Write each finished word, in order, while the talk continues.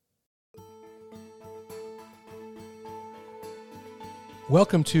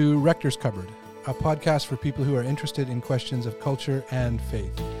Welcome to Rector's Cupboard, a podcast for people who are interested in questions of culture and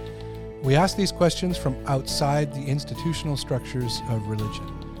faith. We ask these questions from outside the institutional structures of religion.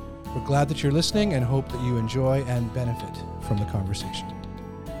 We're glad that you're listening and hope that you enjoy and benefit from the conversation.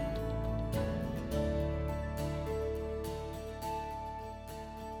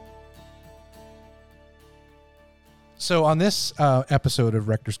 So on this episode of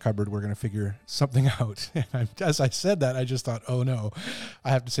Rector's Cupboard, we're going to figure something out. And as I said that, I just thought, oh no,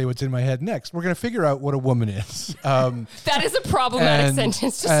 I have to say what's in my head next. We're going to figure out what a woman is. That is a problematic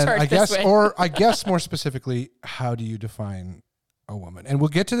sentence to start with. Or I guess more specifically, how do you define a woman? And we'll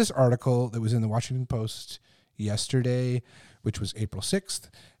get to this article that was in the Washington Post yesterday, which was April 6th,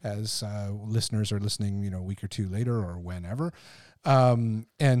 as listeners are listening, a week or two later or whenever.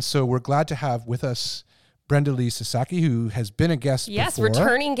 And so we're glad to have with us Brenda Lee Sasaki, who has been a guest before.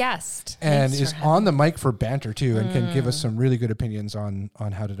 Returning guest. And is on the mic for banter, too, and can give us some really good opinions on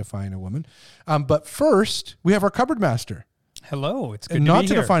how to define a woman. But first, we have our cupboard master. Hello, it's good and to be not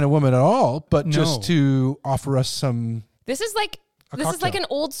to here. define a woman at all, but just to offer us some... This is like an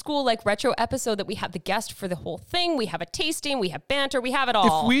old school retro episode that we have the guest for the whole thing. We have a tasting, we have banter, we have it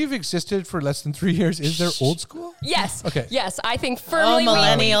all. If we've existed for less than 3 years, is there old school? Yes. Okay. Yes, I think firmly we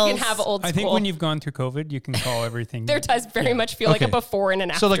can have old school. I think when you've gone through COVID, you can call everything. There does very much feel like a before and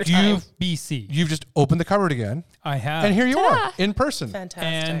an after. So time. you've just opened the cupboard again. I have. And here you are in person.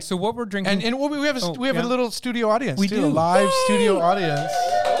 Fantastic. And so what we're drinking. And we have a little studio audience We too. do. A live studio audience.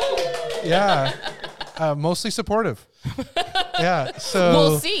 Yeah. Mostly supportive. Yeah. So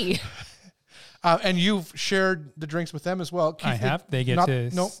we'll see. And you've shared the drinks with them as well. I have. They get not try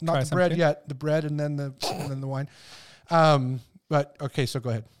the some bread too. yet. The bread and then the wine. But okay, so go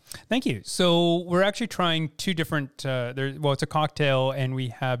ahead. Thank you. So we're actually trying two different, it's a cocktail, and we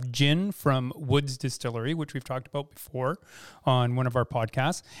have gin from Woods Distillery, which we've talked about before on one of our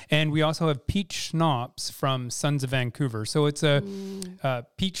podcasts. And we also have peach schnapps from Sons of Vancouver. So it's a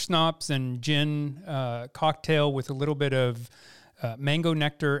peach schnapps and gin cocktail with a little bit of mango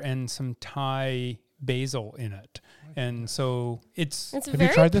nectar and some Thai basil in it. And so it's It's a Have you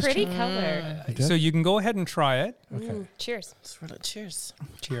very tried this, pretty Jen? color. so you can go ahead and try it. Okay. Cheers. Cheers.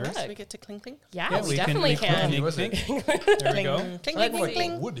 Cheers. So we get to clink clink. Yeah, we can- definitely can. There we go. Clink clink clink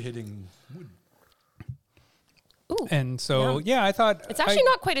clink. Wood hitting wood. Ooh. And so, I thought... It's actually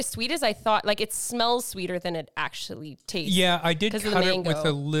not quite as sweet as I thought. It smells sweeter than it actually tastes. Yeah, I did 'Cause of cut the it with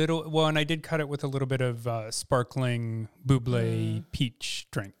mango. a little... Well, and I did cut it with a little bit of sparkling Buble peach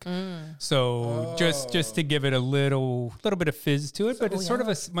drink. So just to give it a little bit of fizz to it. But it's sort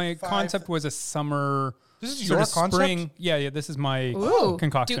of my concept was a summer... This is sort your of concept? spring. Yeah, this is my Ooh.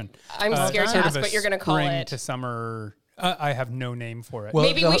 concoction. I'm scared to sort ask of a what you're going to call spring it. to summer... I have no name for it. Well,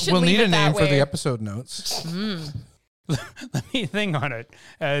 Maybe we should we'll leave need it a that name for the way. episode notes. Let me think on it.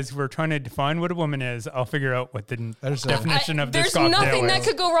 As we're trying to define what a woman is, I'll figure out what the There's a- definition of this There's cocktail nothing is. that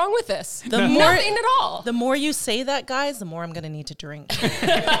could go wrong with this. The more- Nothing at all. The more you say that, guys, the more I'm going to need to drink.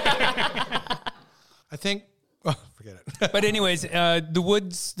 I think. Oh, forget it. But anyways, the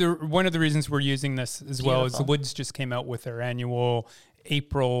Woods, one of the reasons we're using this as well is the Beautiful. Woods just came out with their annual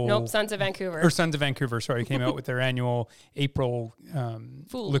April... Nope, Sons of Vancouver. Or Sons of Vancouver, sorry, came out with their annual April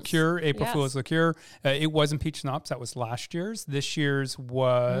Fools. liqueur, April Yes. Fool's liqueur. It wasn't peach schnapps, that was last year's. This year's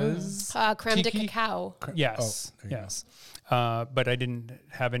was... Creme de Tiki? cacao. Yes, there you yes. But I didn't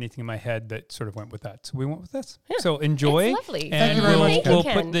have anything in my head that sort of went with that. So we went with this. So enjoy. It's lovely. And Thank you very much, Thank you, we'll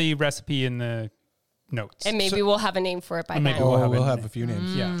Ken. put the recipe in the notes. And maybe we'll have a name for it by Maybe then. we'll have we'll it. have a few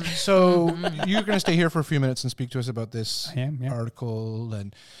names. Yeah. So you're going to stay here for a few minutes and speak to us about this I am, yeah. article.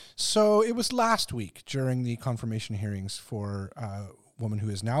 And so it was last week during the confirmation hearings for a woman who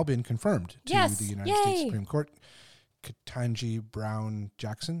has now been confirmed to Yes. the United States Yay. Supreme Court, Ketanji Brown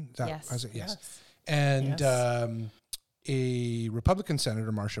Jackson. Is that Yes. was it? Yes. Yes. And Yes. a Republican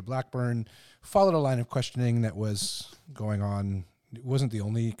Senator, Marsha Blackburn, followed a line of questioning that was going on. It wasn't the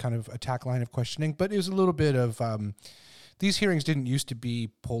only kind of attack line of questioning, but it was a little bit of these hearings didn't used to be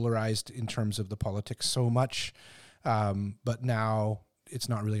polarized in terms of the politics so much, but now it's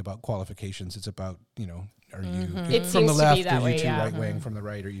not really about qualifications. It's about, are you It from the seems to be left, that are way, you too yeah. right wing, from the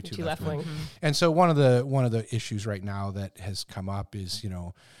right, are you too Too left wing? left-wing. And so one of the issues right now that has come up is,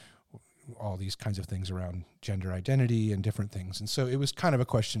 all these kinds of things around gender identity and different things. And so it was kind of a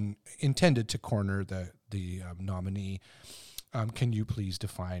question intended to corner the nominee. Can you please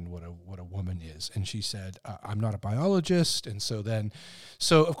define what a woman is? And she said, I'm not a biologist. And so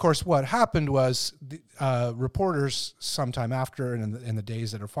of course, what happened was the reporters sometime after and in the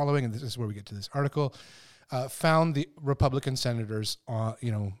days that are following, and this is where we get to this article, found the Republican senators,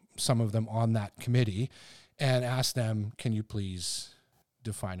 some of them on that committee, and asked them, can you please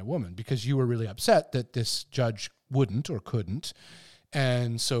define a woman, because you were really upset that this judge wouldn't or couldn't.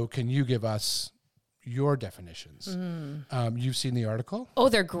 And so can you give us your definitions? You've seen the article? Oh,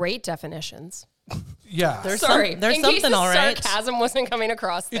 they're great definitions. Yeah. There's Sorry, there's in something case the all right. sarcasm wasn't coming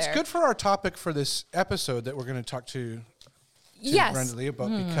across there. It's good for our topic for this episode that we're going to talk to Yes. Brenda Lee about,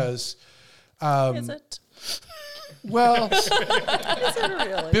 because Is it? well, Is it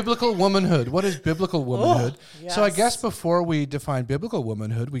really? biblical womanhood. What is biblical womanhood? So I yes. guess before we define biblical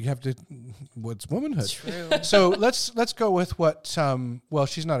womanhood, we have to, what's womanhood? True. So let's go with what, well,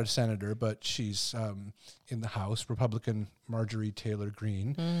 she's not a senator, but she's in the House, Republican Marjorie Taylor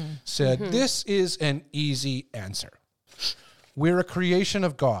Greene, said, this is an easy answer. We're a creation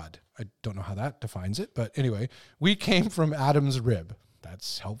of God. I don't know how that defines it, but anyway, we came from Adam's rib.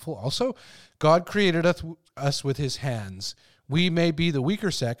 That's helpful. Also, God created us with his hands. We may be the weaker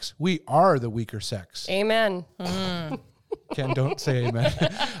sex. We are the weaker sex. Amen. Ken, don't say amen.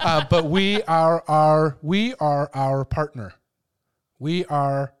 But we are our partner. We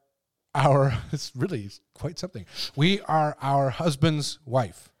are it's really quite something. We are our husband's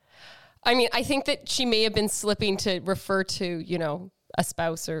wife. I mean, I think that she may have been slipping to refer to, a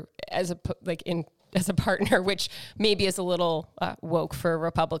spouse or as a partner, which maybe is a little woke for a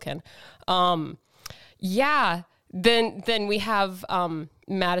Republican. Then we have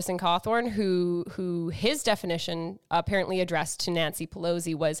Madison Cawthorn, who his definition apparently addressed to Nancy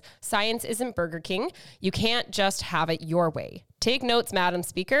Pelosi was, science isn't Burger King. You can't just have it your way. Take notes, Madam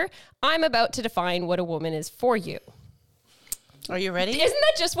Speaker. I'm about to define what a woman is for you. Are you ready? Isn't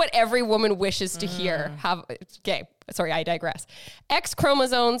that just what every woman wishes to hear? Okay, sorry, I digress. X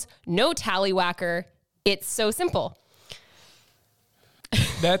chromosomes, no tallywhacker. It's so simple.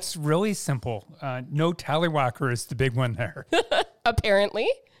 That's really simple. No tallywhacker is the big one there. Apparently.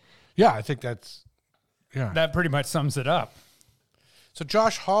 Yeah, I think that's, yeah. That pretty much sums it up. So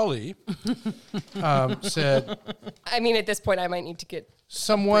Josh Hawley said, I mean, at this point, I might need to get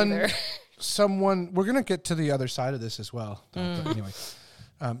someone, breather. we're going to get to the other side of this as well. But anyway,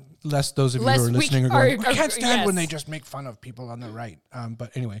 lest those of you Lest who are we listening are are- going, I can't stand when yes. they just make fun of people on the right.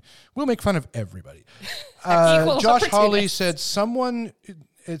 But anyway, we'll make fun of everybody. Equal Josh Hawley opportunists. said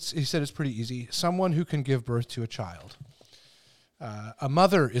he said it's pretty easy. Someone who can give birth to a child. A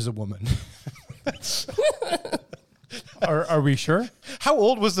mother is a woman. Are we sure? How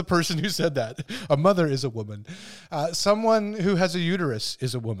old was the person who said that? A mother is a woman. Someone who has a uterus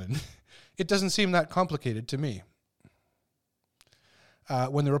is a woman. It doesn't seem that complicated to me.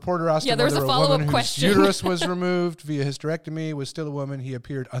 When the reporter asked him there's whether a a follow-up woman whose question. uterus was removed via hysterectomy was still a woman, he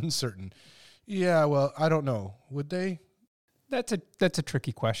appeared uncertain. Yeah, well, I don't know. Would they? That's a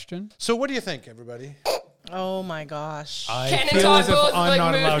tricky question. So what do you think, everybody? Oh my gosh. I Ken and feel Todd as if both, I'm like,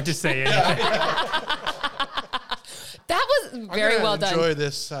 not moved. allowed to say anything. That was very well done. Enjoy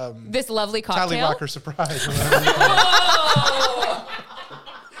this This lovely cocktail. tallywhacker surprise. Oh!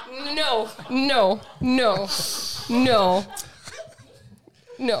 No.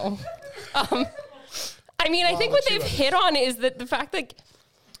 I mean, I think what they've hit on is that the fact that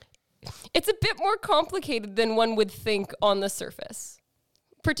it's a bit more complicated than one would think on the surface,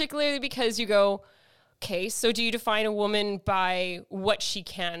 particularly because you go, okay, so do you define a woman by what she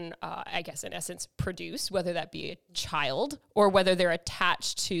can, I guess, in essence, produce, whether that be a child or whether they're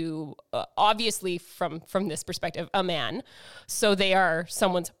attached to, obviously, from this perspective, a man. So they are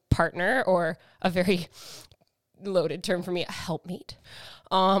someone's partner, or a very loaded term for me, a helpmeet.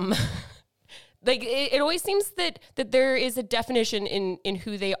 Like it always seems that there is a definition in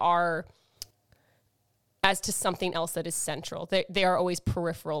who they are as to something else that is central. They are always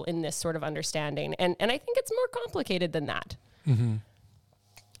peripheral in this sort of understanding. And I think it's more complicated than that. Mm-hmm.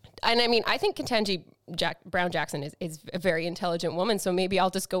 And I mean, I think Ketanji Brown Jackson is a very intelligent woman. So maybe I'll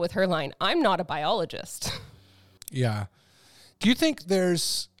just go with her line. I'm not a biologist. Yeah. Do you think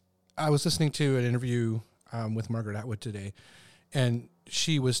I was listening to an interview with Margaret Atwood today, and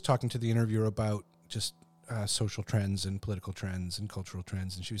she was talking to the interviewer about just social trends and political trends and cultural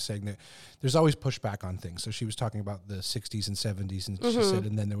trends. And she was saying that there's always pushback on things. So she was talking about the 60s and 70s, and she said,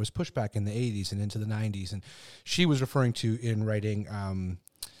 and then there was pushback in the 80s and into the 90s. And she was referring to, in writing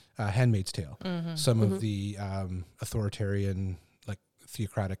Handmaid's Tale, some of the authoritarian, like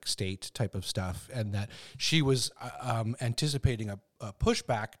theocratic state type of stuff, and that she was anticipating a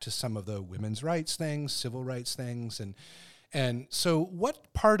pushback to some of the women's rights things, civil rights things. And so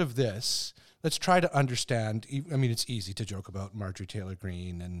what part of this, let's try to understand. I mean, it's easy to joke about Marjorie Taylor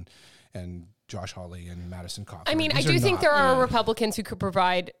Greene and Josh Hawley and Madison Cawthorn. I mean, These I do are think not- there are Republicans who could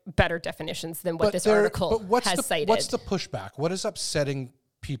provide better definitions than what this article has cited. What's the pushback? What is upsetting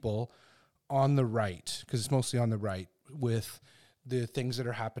people on the right, because it's mostly on the right, with the things that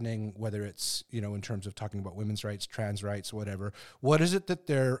are happening, whether it's, in terms of talking about women's rights, trans rights, whatever, what is it that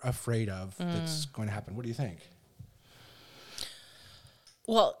they're afraid of that's going to happen? What do you think?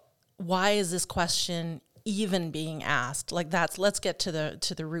 Well, why is this question even being asked? Like, let's get to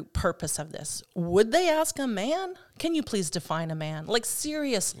the root purpose of this. Would they ask a man? Can you please define a man? Like,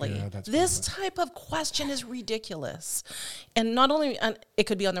 seriously, this type of question is ridiculous. And not only, it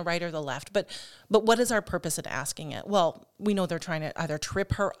could be on the right or the left, but what is our purpose in asking it? Well, we know they're trying to either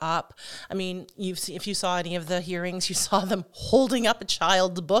trip her up. I mean, if you saw any of the hearings, you saw them holding up a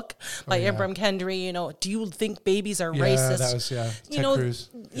child's book by Ibram Kendi. Do you think babies are racist? That was, Ted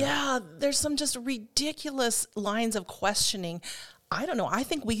Cruz. Yeah, there's some just ridiculous lines of questioning. I don't know. I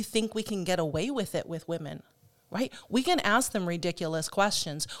think we can get away with it with women. Right? We can ask them ridiculous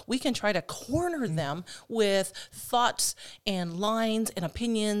questions. We can try to corner them with thoughts and lines and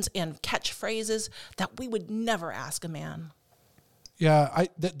opinions and catchphrases that we would never ask a man. Yeah,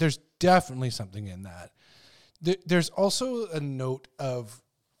 there's definitely something in that. There's also a note of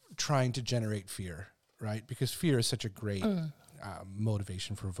trying to generate fear, right? Because fear is such a great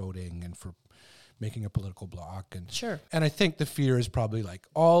motivation for voting and for making a political block. And sure. And I think the fear is probably like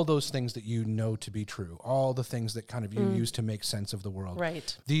all those things that you know to be true, all the things that kind of you use to make sense of the world.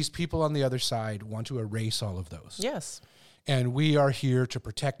 Right. These people on the other side want to erase all of those. Yes. And we are here to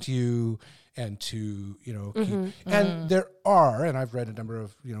protect you and to, keep. And there are, and I've read a number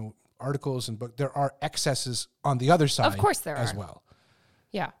of, articles and books, there are excesses on the other side. Of course there as are. well.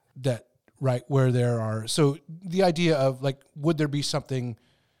 Yeah. Right, where there are. So the idea of like, would there be something,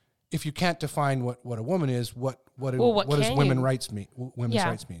 if you can't define what a woman is, what does women's rights mean? Women's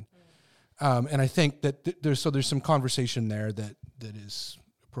rights mean? And I think that there's some conversation there that is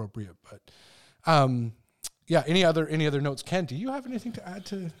appropriate. But any other notes? Ken, do you have anything to add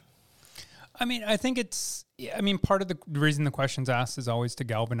to? I mean, I think part of the reason the question's asked is always to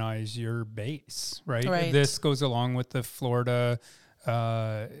galvanize your base, right? This goes along with the Florida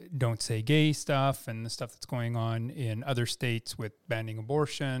don't say gay stuff and the stuff that's going on in other states with banning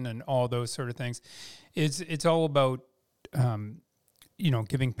abortion and all those sort of things. It's all about,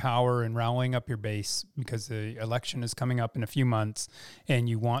 giving power and rallying up your base because the election is coming up in a few months and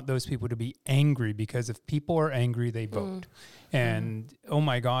you want those people to be angry because if people are angry, they vote. And oh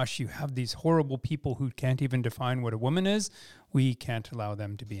my gosh, you have these horrible people who can't even define what a woman is. We can't allow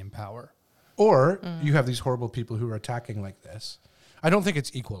them to be in power. Or you have these horrible people who are attacking like this. I don't think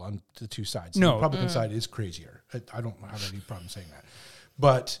it's equal on the two sides. No. The Republican side is crazier. I don't have any problem saying that.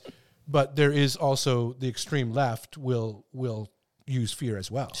 But there is also the extreme left will use fear as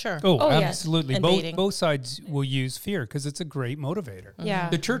well. Sure. Oh, yes. absolutely. And Both sides will use fear because it's a great motivator. Yeah.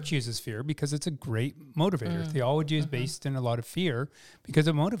 The church uses fear because it's a great motivator. Theology is based in a lot of fear because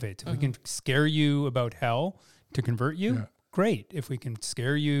it motivates. If we can scare you about hell to convert you, great. If we can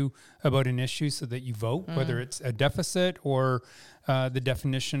scare you about an issue so that you vote, whether it's a deficit or the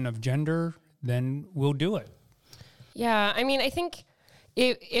definition of gender, then we'll do it. Yeah, I mean, I think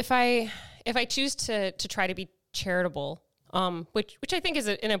if I choose to try to be charitable, which I think is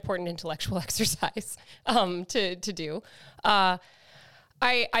an important intellectual exercise to do,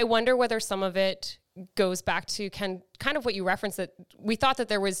 I wonder whether some of it goes back to kind of what you referenced, that we thought that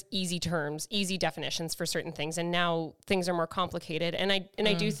there was easy terms, easy definitions for certain things, and now things are more complicated. And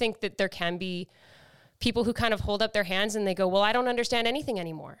I do think that there can be people who kind of hold up their hands and they go, well, I don't understand anything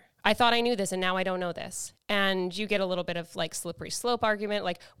anymore. I thought I knew this and now I don't know this. And you get a little bit of like slippery slope argument,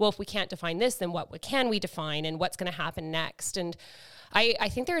 like, well, if we can't define this, then what can we define and what's going to happen next? And I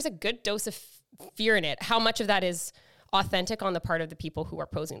think there is a good dose of fear in it. How much of that is authentic on the part of the people who are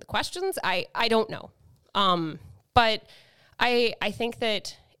posing the questions, I don't know. But I think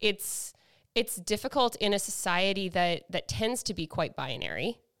that it's difficult in a society that tends to be quite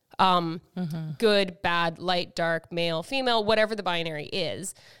binary. Good, bad, light, dark, male, female, whatever the binary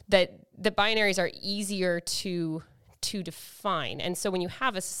is, that the binaries are easier to define. And so when you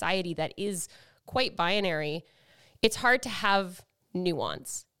have a society that is quite binary, it's hard to have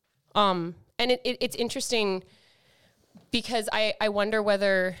nuance. And it's interesting because I wonder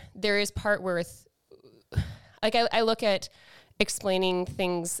whether there is part where I look at explaining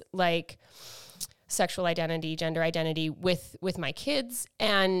things like sexual identity, gender identity with my kids,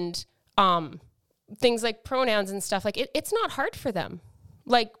 and things like pronouns and stuff. Like it's not hard for them.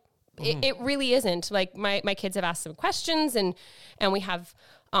 Like it really isn't. Like my kids have asked some questions, and we have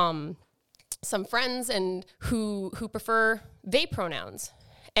some friends and who prefer they pronouns.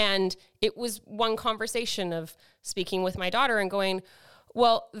 And it was one conversation of speaking with my daughter and going,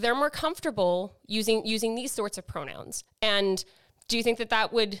 well, they're more comfortable using these sorts of pronouns. And do you think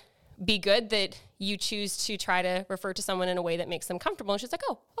that would be good that you choose to try to refer to someone in a way that makes them comfortable. And she's like,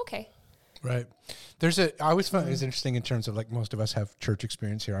 oh, okay. Right. I always found it was interesting in terms of like most of us have church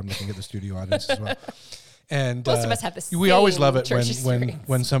experience here. I'm looking at the studio audience as well. And most of us have the we always love it same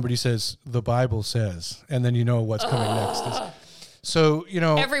when somebody says the Bible says, and then you know what's coming next. So,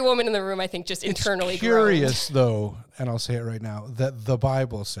 every woman in the room, I think, just internally curious though, and I'll say it right now, that the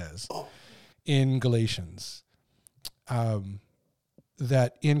Bible says in Galatians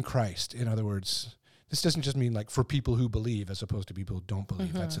that in Christ, in other words, this doesn't just mean like for people who believe as opposed to people who don't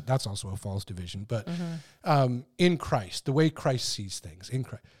believe. That's also a false division. But in Christ, the way Christ sees things, in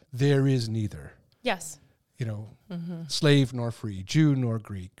Christ, there is neither. Yes. Slave nor free, Jew nor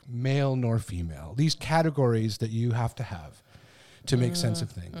Greek, male nor female. These categories that you have to make sense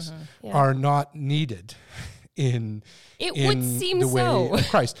of things are not needed in would seem the way so. of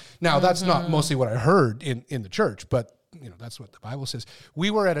Christ. Now, that's not mostly what I heard in the church, but that's what the Bible says.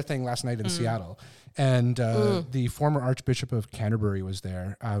 We were at a thing last night in Seattle, and the former Archbishop of Canterbury was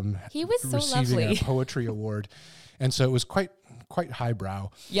there. He was so receiving lovely. a poetry award, and so it was quite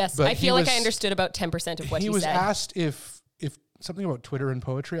highbrow. Yes, but I feel like I understood about 10% of what he said. He was asked if something about Twitter and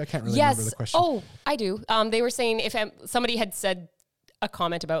poetry. I can't really remember the question. Oh, I do. They were saying if somebody had said a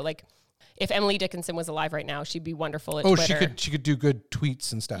comment about like, if Emily Dickinson was alive right now, she'd be wonderful at Twitter. she could do good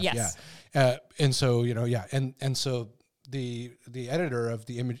tweets and stuff. Yes. Yeah. And so, and so the editor of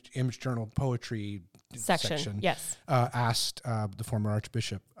the Image Journal poetry section yes. Asked the former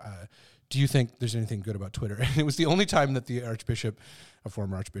Archbishop, do you think there's anything good about Twitter? And it was the only time that the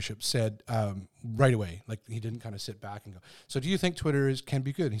former Archbishop said right away, like he didn't kind of sit back and go, so do you think Twitter can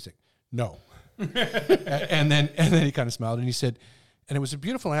be good? And he's like, no. and then he kind of smiled and he said, and it was a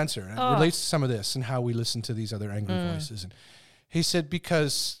beautiful answer. And it relates to some of this and how we listen to these other angry voices. And he said,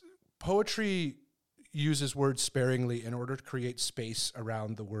 because poetry uses words sparingly in order to create space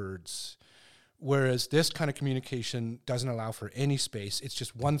around the words, whereas this kind of communication doesn't allow for any space. It's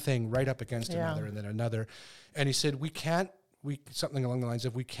just one thing right up against another and then another. And he said, something along the lines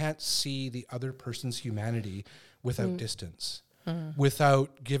of, we can't see the other person's humanity without distance.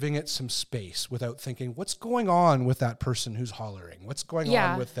 Without giving it some space, without thinking, what's going on with that person who's hollering? What's going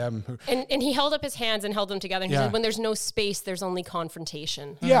on with them? And he held up his hands and held them together. And he said, when there's no space, there's only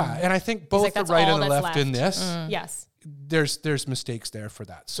confrontation. Yeah, and I think both the right and the left in this, yes, there's mistakes there for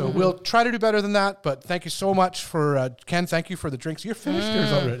that. So we'll try to do better than that, but thank you so much for, Ken, thank you for the drinks. You're finished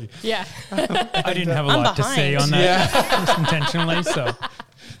yours already. Yeah. I didn't have a lot to say on that just intentionally, so...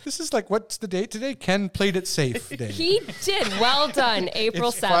 This is like, what's the date today? Ken played it safe day. He did. Well done.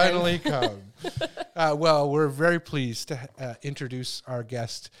 April 7th. It's finally come. Well, we're very pleased to introduce our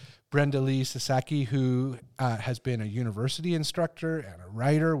guest, Brenda Lee Sasaki, who has been a university instructor and a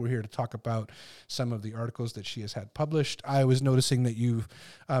writer. We're here to talk about some of the articles that she has had published. I was noticing that you've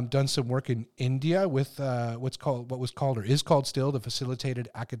done some work in India with what was called or is called still the Facilitated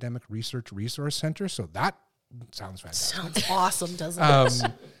Academic Research Resource Center. So that sounds fantastic. Sounds awesome, doesn't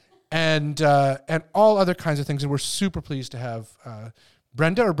it? And all other kinds of things. And we're super pleased to have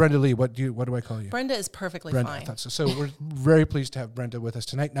Brenda or Brenda Lee. What do I call you? Brenda is perfectly Brenda, fine. I thought so. So we're very pleased to have Brenda with us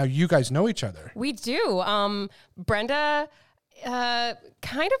tonight. Now, you guys know each other. We do. Brenda kind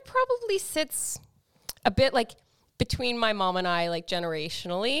of probably sits a bit like between my mom and I, like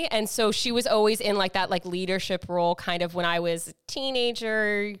generationally. And so she was always in like that like leadership role kind of when I was a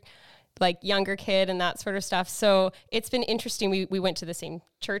teenager, like younger kid and that sort of stuff. So it's been interesting. We went to the same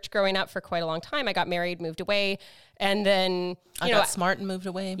church growing up for quite a long time. I got married, moved away, and then I got smart and moved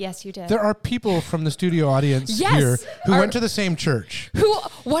away. Yes, you did. There are people from the studio audience here who went to the same church.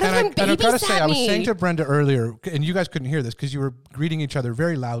 One of them babysat me. And I've got to say, I was saying to Brenda earlier, and you guys couldn't hear this because you were greeting each other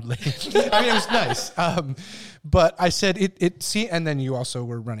very loudly. I mean, it was nice. But I said and then you also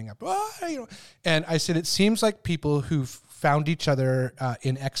were running up, and I said, it seems like people who've found each other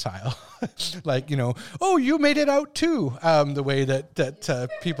in exile, like, you made it out too, the way that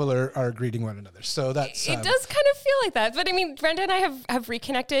people are greeting one another. So that's... It does kind of feel like that. But I mean, Brenda and I have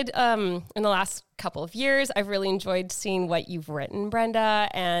reconnected in the last couple of years. I've really enjoyed seeing what you've written, Brenda.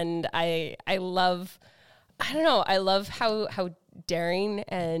 And I love how daring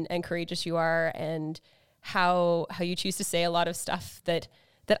and courageous you are, and how you choose to say a lot of stuff that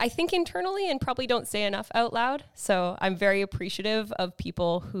I think internally and probably don't say enough out loud. So I'm very appreciative of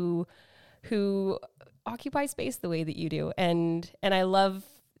people who occupy space the way that you do. And I love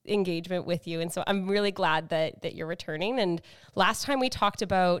engagement with you. And so I'm really glad that you're returning. And last time we talked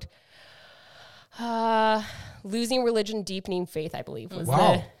about losing religion, deepening faith, I believe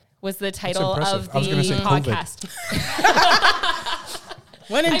was the title of the podcast.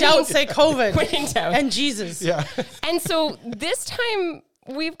 When in doubt, say COVID. When in doubt. And Jesus. Yeah. And so this time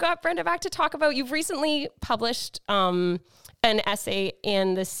we've got Brenda back to talk about, you've recently published an essay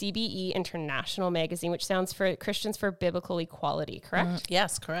in the CBE International magazine, which stands for Christians for Biblical Equality, correct?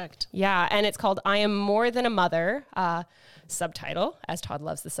 Yes, correct. Yeah, and it's called I Am More Than a Mother, subtitle, as Todd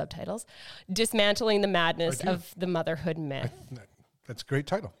loves the subtitles, Dismantling the Madness of the Motherhood Myth. That's a great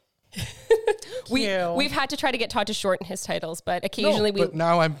title. We've had to try to get Todd to shorten his titles, but occasionally but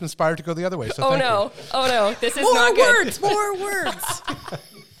now I'm inspired to go the other way. So Oh no, this is not good. More words.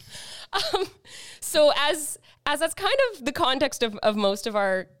 So as that's kind of the context of most of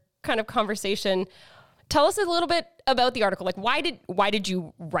our kind of conversation, tell us a little bit about the article. Like, why did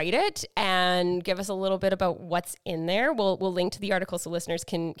you write it, and give us a little bit about what's in there. We'll link to the article so listeners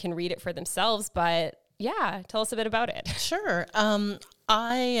can read it for themselves. But yeah, tell us a bit about it. Sure.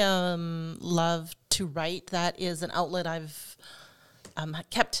 I love to write. That is an outlet I've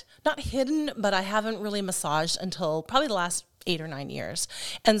kept not hidden, but I haven't really massaged until probably the last 8 or 9 years.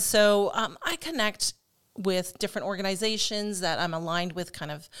 And so I connect with different organizations that I'm aligned with,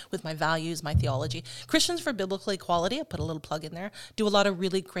 kind of with my values, my theology. Christians for Biblical Equality, I put a little plug in there, do a lot of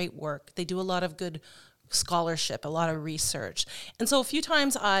really great work. They do a lot of good scholarship, a lot of research. And so a few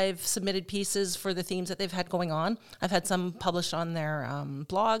times I've submitted pieces for the themes that they've had going on. I've had some published on their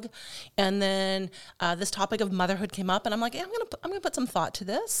blog. And then this topic of motherhood came up, and I'm like, hey, I'm gonna put some thought to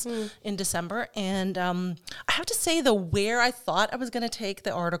this in December. And I have to say, where I thought I was gonna take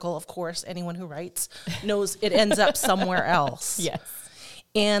the article, of course, anyone who writes knows it ends up somewhere else. Yes.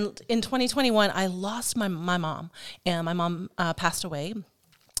 And in 2021, I lost my mom, and my mom passed away.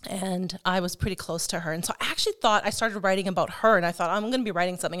 And I was pretty close to her. And so I actually thought I started writing about her, and I thought I'm going to be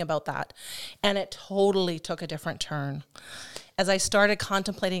writing something about that. And it totally took a different turn. As I started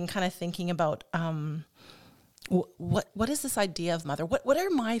contemplating, kind of thinking about what is this idea of mother? What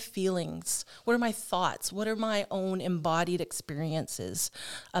are my feelings? What are my thoughts? What are my own embodied experiences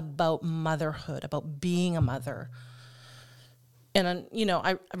about motherhood, about being a mother? And,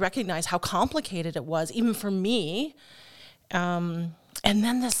 I recognize how complicated it was, even for me. And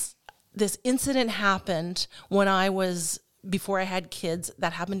then this incident happened when before I had kids.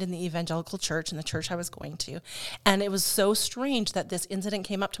 That happened in the evangelical church, in the church I was going to. And it was so strange that this incident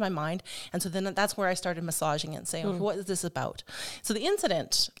came up to my mind. And so then that's where I started massaging it and saying, what is this about? So the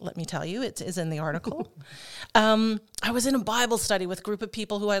incident, let me tell you, it is in the article. I was in a Bible study with a group of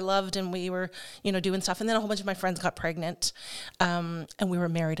people who I loved, and we were, doing stuff. And then a whole bunch of my friends got pregnant. And we were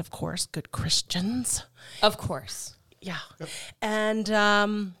married, of course, good Christians. Of course. Yeah. And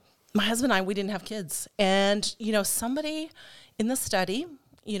my husband and I, we didn't have kids. And, somebody in the study,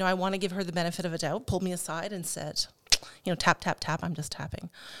 I want to give her the benefit of a doubt, pulled me aside and said, tap, tap, tap, I'm just tapping.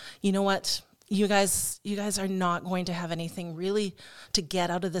 You know what? You guys are not going to have anything really to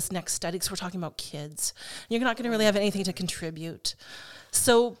get out of this next study, because we're talking about kids. You're not going to really have anything to contribute.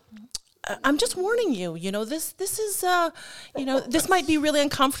 So I'm just warning you, this is, this might be really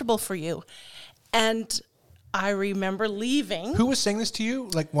uncomfortable for you. And I remember leaving. Who was saying this to you?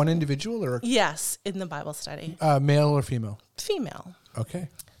 Like one individual or? Yes, in the Bible study. Male or female? Female. Okay.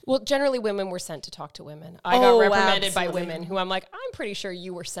 Well, generally women were sent to talk to women. I got reprimanded by absolutely. women who I'm like, I'm pretty sure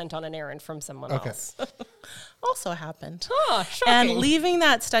you were sent on an errand from someone else. Also happened. Oh, shocking. And leaving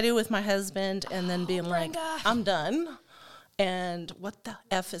that study with my husband and then being like, Brenda. I'm done. And what the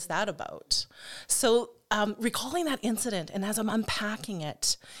F is that about? So recalling that incident, and as I'm unpacking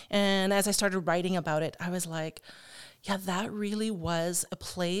it, and as I started writing about it, I was like, yeah, that really was a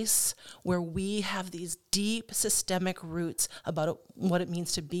place where we have these deep systemic roots about what it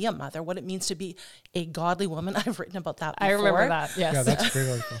means to be a mother, what it means to be a godly woman. I've written about that before. I remember that, yes. Yeah, that's a great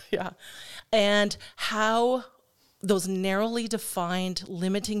article. Yeah. And how those narrowly defined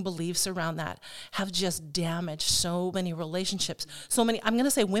limiting beliefs around that have just damaged so many relationships, so many, I'm going to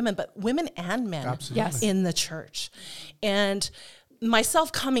say women, but women and men Absolutely. Yes. in the church. And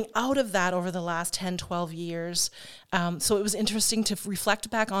myself coming out of that over the last 10, 12 years. So it was interesting to reflect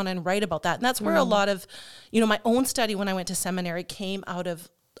back on and write about that. And that's where a lot of, my own study when I went to seminary came out of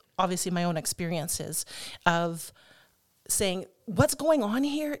obviously my own experiences of saying, what's going on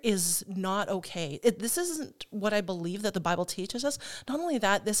here is not okay. This isn't what I believe that the Bible teaches us. Not only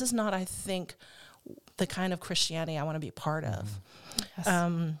that, this is not, I think, the kind of Christianity I want to be part of.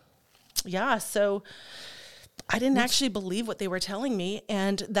 Yes. So I didn't actually believe what they were telling me,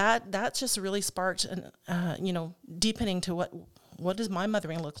 and that just really sparked an deepening to what does my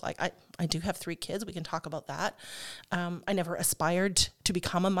mothering look like. I do have 3 kids. We can talk about that. I never aspired to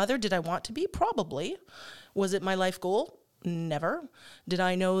become a mother. Did I want to be? Probably. Was it my life goal? Never. Did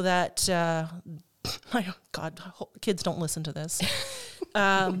I know that? My God, kids don't listen to this.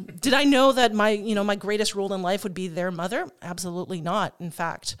 Did I know that my greatest role in life would be their mother? Absolutely not. In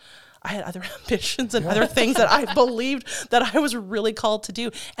fact, I had other ambitions and other things that I believed that I was really called to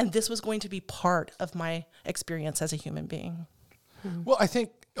do. And this was going to be part of my experience as a human being. Well, I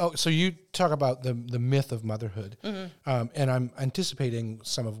think, so you talk about the myth of motherhood, and I'm anticipating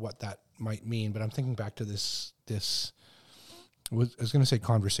some of what that might mean, but I'm thinking back to this I was going to say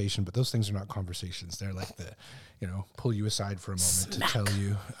conversation, but those things are not conversations. They're like pull you aside for a moment to tell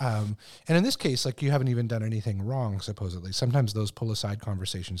you. And in this case, like, you haven't even done anything wrong, supposedly. Sometimes those pull aside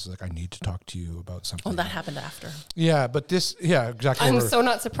conversations, like, I need to talk to you about something. Oh, that happened after. Yeah, but exactly. I'm so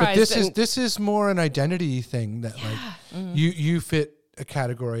not surprised. But this is more an identity thing that you fit a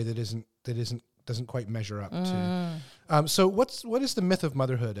category that doesn't quite measure up to. So what is the myth of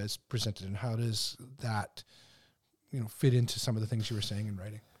motherhood as presented, and how does that fit into some of the things you were saying in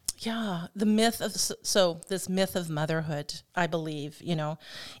writing? Yeah, the myth of this myth of motherhood, I believe,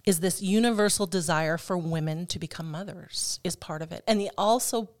 is this universal desire for women to become mothers is part of it. And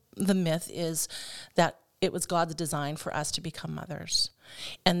the myth is that it was God's design for us to become mothers.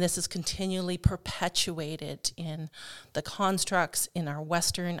 And this is continually perpetuated in the constructs in our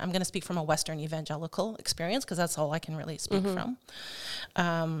Western, I'm going to speak from a Western evangelical experience because that's all I can really speak from,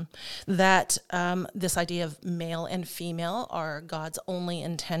 that this idea of male and female are God's only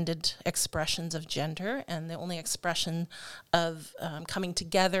intended expressions of gender, and the only expression of coming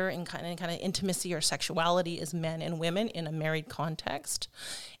together in kind of intimacy or sexuality is men and women in a married context.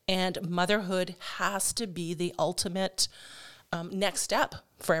 And motherhood has to be the ultimate next step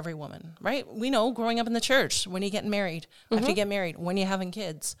for every woman, right? We know growing up in the church, when you get married, after you get married, when you're having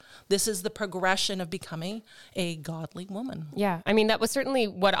kids, this is the progression of becoming a godly woman. Yeah. I mean, that was certainly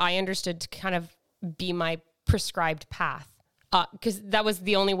what I understood to kind of be my prescribed path. Because that was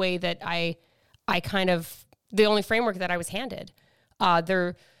the only way that the only framework that I was handed.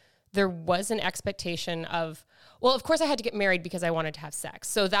 There was an expectation of, well, of course I had to get married because I wanted to have sex.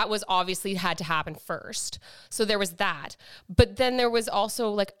 So that was obviously had to happen first. So there was that. But then there was also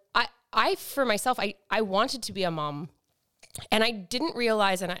like, I for myself, I wanted to be a mom, and I didn't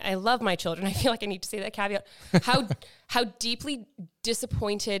realize, and I love my children. I feel like I need to say that caveat, how deeply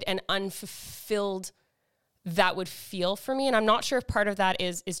disappointed and unfulfilled that would feel for me. And I'm not sure if part of that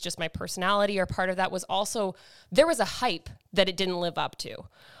is just my personality, or part of that was also, there was a hype that it didn't live up to.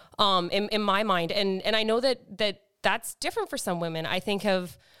 In my mind. And I know that's different for some women. I think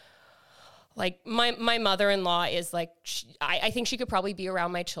of like my mother-in-law is like, I think she could probably be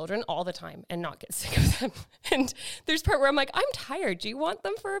around my children all the time and not get sick of them. And there's part where I'm like, I'm tired. Do you want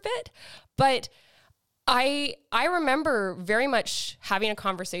them for a bit? But I remember very much having a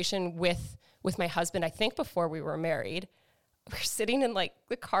conversation with my husband, I think before we were married. We're sitting in like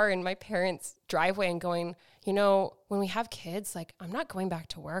the car in my parents' driveway and going, when we have kids, like, I'm not going back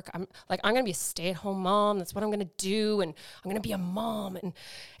to work. I'm going to be a stay-at-home mom. That's what I'm going to do. And I'm going to be a mom.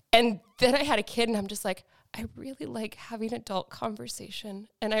 And then I had a kid, and I'm just like, I really like having adult conversation.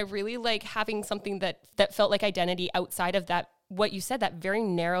 And I really like having something that felt like identity outside of that, what you said, that very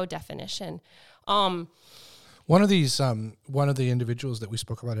narrow definition. One of the individuals that we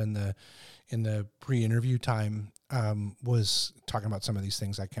spoke about in the pre-interview time was talking about some of these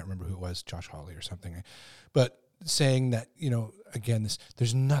things. I can't remember who it was, Josh Hawley or something, but saying that, again,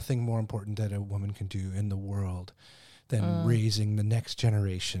 there's nothing more important that a woman can do in the world than raising the next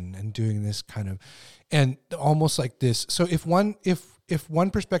generation and doing this kind of, and almost like this. So if one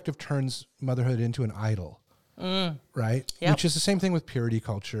perspective turns motherhood into an idol, right? Yep. Which is the same thing with purity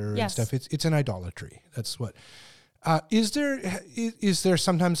culture and stuff. It's an idolatry. That's what, is there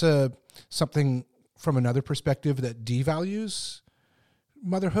sometimes something from another perspective that devalues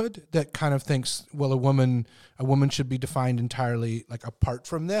motherhood, that kind of thinks, well, a woman should be defined entirely like apart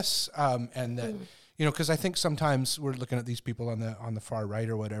from this, and that because I think sometimes we're looking at these people on the far right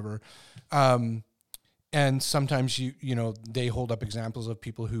or whatever, and sometimes they hold up examples of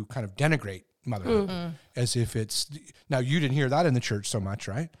people who kind of denigrate motherhood as if it's, now you didn't hear that in the church so much,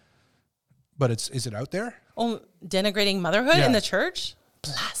 right? But is it out there? Oh, denigrating motherhood in the church?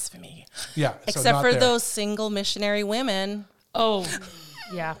 Blasphemy. Yeah. Except for those single missionary women. Oh,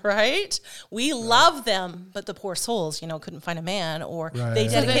 yeah. Right? We love them, but the poor souls, couldn't find a man, or they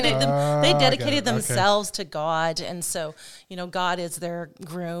dedicated themselves to God. And so, God is their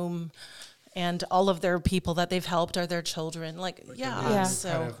groom, and all of their people that they've helped are their children. So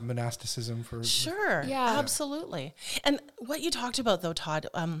kind of monasticism for sure. Yeah, absolutely. And what you talked about though, Todd,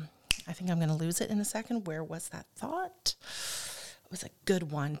 I think I'm going to lose it in a second. Where was that thought? It was a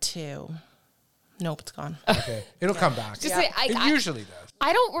good one too. Nope, it's gone. Okay, it'll come back. It usually does.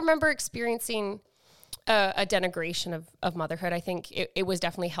 I don't remember experiencing a denigration of motherhood. I think it was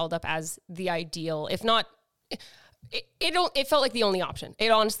definitely held up as the ideal, if not. It felt like the only option.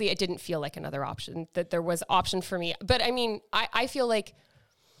 It didn't feel like another option, that there was option for me. But I mean, I feel like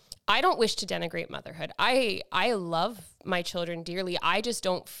I don't wish to denigrate motherhood. I love my children dearly. I just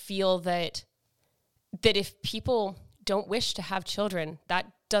don't feel that if people don't wish to have children,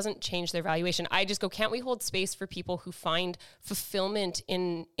 that doesn't change their valuation. I just go, can't we hold space for people who find fulfillment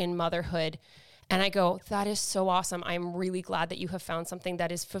in motherhood? And I go, that is so awesome. I'm really glad that you have found something that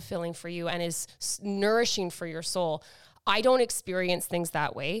is fulfilling for you and is nourishing for your soul. I don't experience things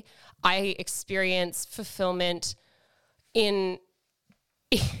that way. I experience fulfillment in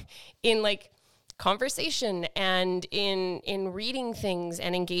like conversation and in reading things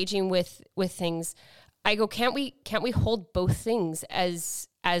and engaging with things. I go, can't we hold both things as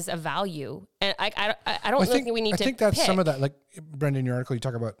a value? And I don't think we need to. I think that's pick. some of that. Like Brenda, in your article, you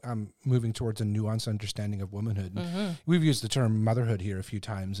talk about moving towards a nuanced understanding of womanhood. Mm-hmm. We've used the term motherhood here a few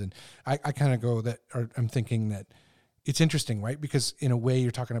times, and I kind of go that, or I'm thinking that it's interesting, right? Because in a way,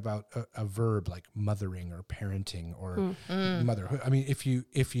 you're talking about a verb like mothering or parenting or motherhood. I mean, if you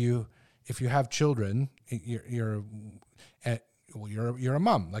have children, you're a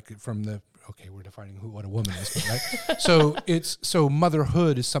mom, like from the. Okay, we're defining what a woman is, but, right? So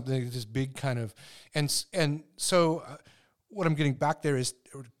motherhood is something that's this big kind of, and so what I'm getting back there is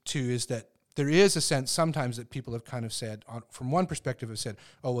that there is a sense sometimes that people have kind of said, from one perspective, have said,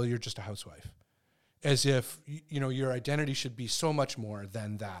 oh well, you're just a housewife, as if your identity should be so much more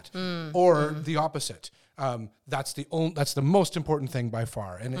than that, or the opposite. That's the most important thing by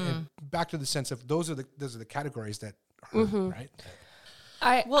far, and back to the sense of those are the categories that hurt, right?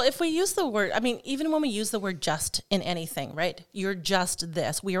 Well, if we use the word, I mean, even when we use the word just in anything, right? You're just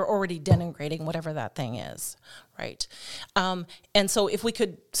this. We are already denigrating whatever that thing is, right? And so if we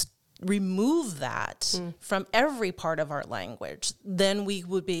could remove that from every part of our language, then we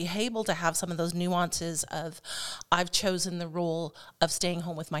would be able to have some of those nuances of, I've chosen the role of staying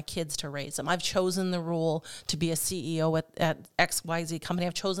home with my kids to raise them. I've chosen the role to be a CEO at XYZ company.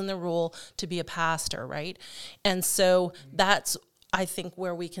 I've chosen the role to be a pastor, right? And so that's, I think,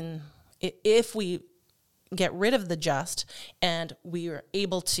 where we can, if we get rid of the just and we are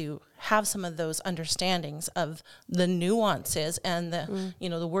able to have some of those understandings of the nuances and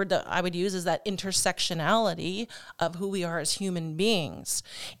the word that I would use is that intersectionality of who we are as human beings,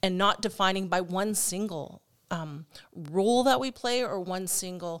 and not defining by one single role that we play or one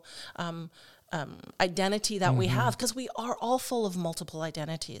single identity that we have, because we are all full of multiple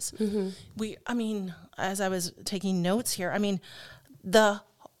identities. As I was taking notes here,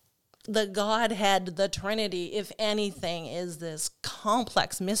 the Godhead, the Trinity, if anything, is this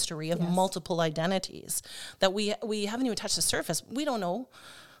complex mystery of multiple identities that we haven't even touched the surface. We don't know.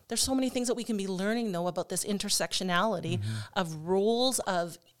 There's so many things that we can be learning, though, about this intersectionality of roles,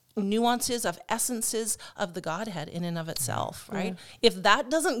 of nuances, of essences of the Godhead in and of itself, right? If that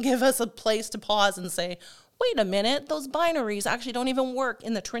doesn't give us a place to pause and say, wait a minute, those binaries actually don't even work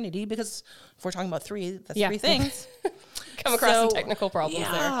in the Trinity, because if we're talking about three things. Come across some technical problems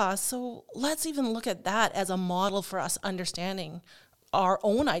there. Yeah, so let's even look at that as a model for us understanding our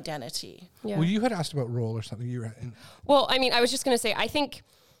own identity. Yeah. Well, you had asked about role or something. Well, I was just going to say, I think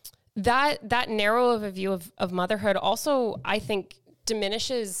that narrow of a view of motherhood also, I think,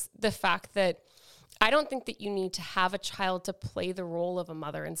 diminishes the fact that I don't think that you need to have a child to play the role of a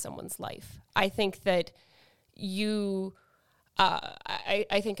mother in someone's life. I think that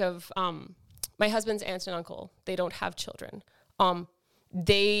I think of my husband's aunt and uncle. They don't have children.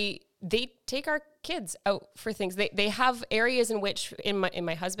 They take our kids out for things. They have areas in which in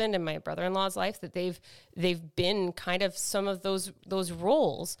my husband and my brother-in-law's life that they've been kind of some of those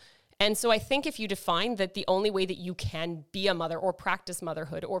roles. And so I think if you define that the only way that you can be a mother or practice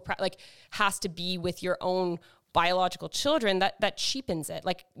motherhood or has to be with your own biological children, that cheapens it.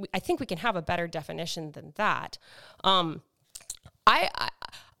 Like, I think we can have a better definition than that. I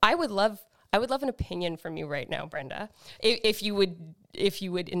would love an opinion from you right now, Brenda, if you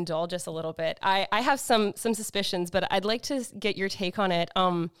would indulge us a little bit. I have some suspicions, but I'd like to get your take on it.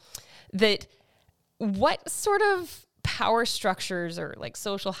 That what sort of power structures or like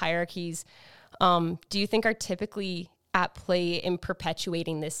social hierarchies do you think are typically at play in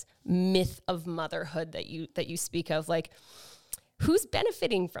perpetuating this myth of motherhood that you speak of? Like, who's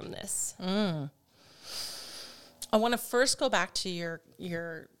benefiting from this? I want to first go back to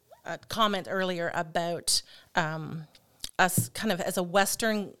your comment earlier about us kind of as a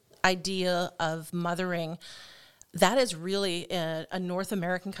Western idea of mothering. that is really a North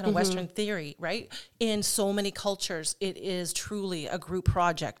American kind of Western theory, right? In so many cultures, it is truly a group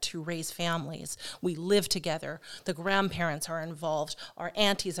project to raise families. We live together. The grandparents are involved. Our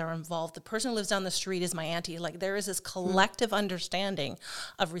aunties are involved. The person who lives down the street is my auntie. Like, there is this collective understanding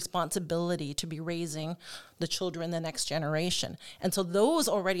of responsibility to be raising the children, the next generation. And so those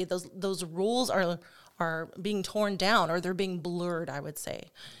already, those rules are being torn down, or they're being blurred, I would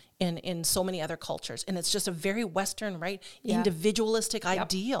say, in so many other cultures. And it's just a very Western, right, individualistic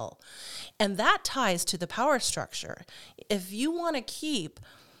ideal. And that ties to the power structure. If you want to keep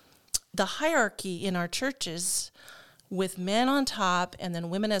the hierarchy in our churches with men on top and then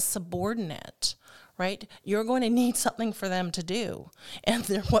women as subordinate, right, you're going to need something for them to do. And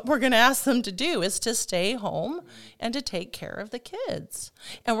what we're going to ask them to do is to stay home and to take care of the kids.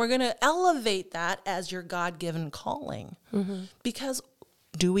 And we're going to elevate that as your God-given calling. Because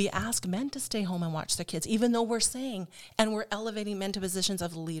do we ask men to stay home and watch their kids, even though we're saying, and we're elevating men to positions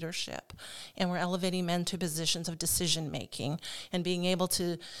of leadership, and we're elevating men to positions of decision making, and being able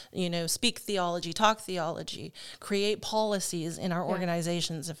to, speak theology, talk theology, create policies in our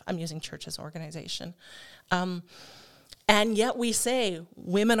organizations, if I'm using church as organization. And yet we say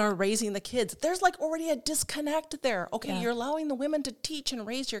women are raising the kids. There's like already a disconnect there. Okay, you're allowing the women to teach and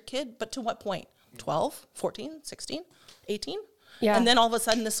raise your kid, but to what point? 12, 14, 16, 18? Yeah. And then all of a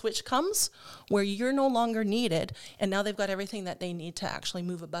sudden the switch comes where you're no longer needed, and now they've got everything that they need to actually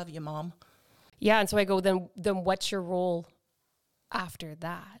move above you, Mom. Yeah, and so I go, then what's your role after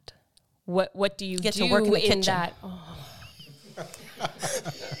that? What do you get do to work in the kitchen? That? Oh.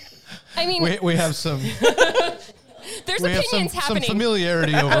 I mean, we have some. There's opinions happening. Some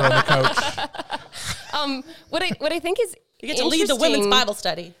familiarity over on the couch. What I think is you get to lead the women's Bible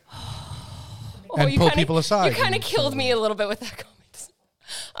study. And pull people aside. You kind of killed me a little bit with that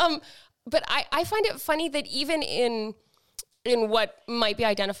comment. But I find it funny that even in what might be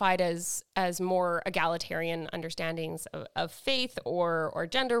identified as more egalitarian understandings of faith or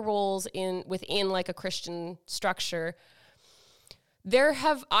gender roles within like a Christian structure,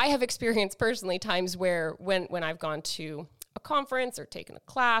 I have experienced personally times where when I've gone to a conference or taken a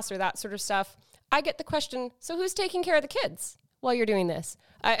class or that sort of stuff, I get the question, so who's taking care of the kids while you're doing this?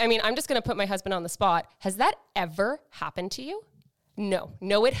 I mean, I'm just going to put my husband on the spot. Has that ever happened to you? No,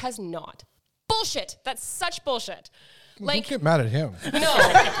 it has not. Bullshit. That's such bullshit. Like, don't get mad at him. No,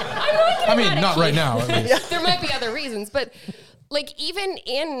 I'm not getting mad at not you. Right now. At least. There might be other reasons, but like even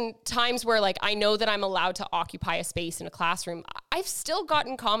in times where like I know that I'm allowed to occupy a space in a classroom, I've still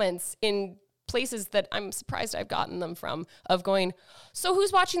gotten comments in places that I'm surprised I've gotten them from of going, so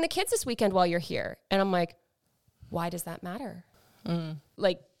who's watching the kids this weekend while you're here? And I'm like, why does that matter?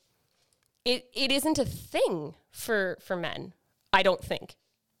 Like it isn't a thing for men, I don't think.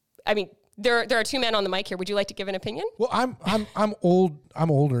 I mean, there are two men on the mic here. Would you like to give an opinion? Well, I'm old.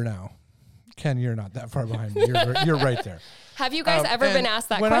 I'm older now. Ken, you're not that far behind me. You're right there. Have you guys ever been asked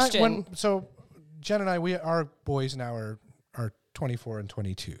that question? So Jen and I, our boys now are 24 and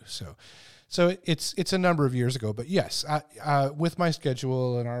 22. So it's a number of years ago, but yes, with my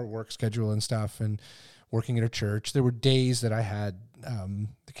schedule and our work schedule and stuff, and working at a church, there were days that I had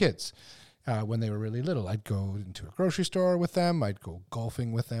the kids when they were really little. I'd go into a grocery store with them. I'd go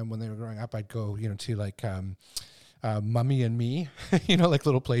golfing with them when they were growing up. I'd go, to like Mummy and Me, like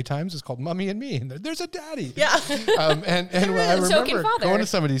little playtimes. It's called Mummy and Me, and there's a daddy. Yeah. And I remember going to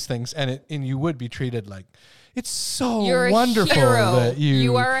some of these things, and you would be treated like, it's so wonderful that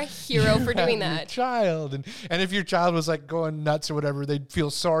you are a hero for doing that. Your child, and if your child was like going nuts or whatever, they'd feel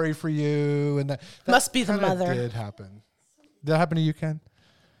sorry for you, and that must be the mother. Did happen. Did that happen to you, Ken?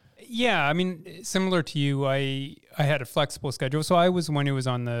 Yeah, I mean, similar to you, I had a flexible schedule, so I was the one who was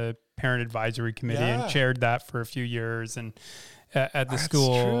on the parent advisory committee and chaired that for a few years, and at the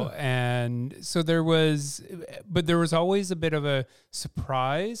school. True. And so there was always a bit of a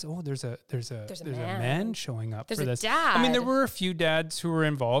surprise. Oh, there's a man showing up for this. Dad. I mean, there were a few dads who were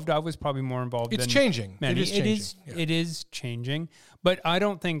involved. I was probably more involved. It's than changing. Many. It is changing. It is changing. But I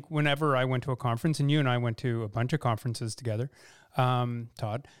don't think whenever I went to a conference, and you and I went to a bunch of conferences together,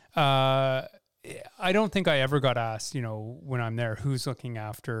 Todd, I don't think I ever got asked, when I'm there, who's looking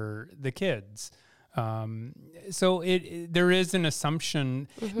after the kids. So there is an assumption.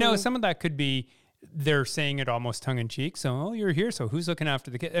 Mm-hmm. Now, some of that could be they're saying it almost tongue in cheek. So, you're here, so who's looking after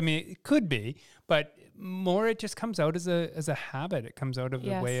the kid? I mean, it could be, but more it just comes out as a habit. It comes out of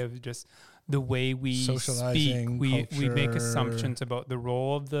the way of just the way we speak. We make assumptions about the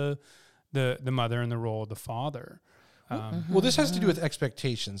role of the mother and the role of the father. Well, this has to do with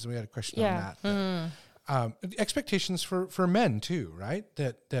expectations. We had a question on that. Expectations for men too, right?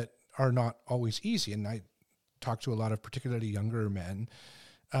 That are not always easy. And talk to a lot of particularly younger men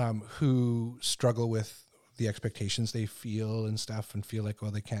who struggle with the expectations they feel and stuff, and feel like, well,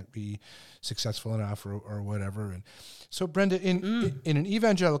 they can't be successful enough or whatever. And so, Brenda, in an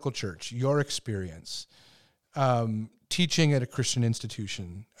evangelical church, your experience teaching at a Christian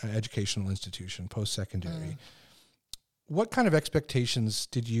institution, an educational institution, post-secondary, what kind of expectations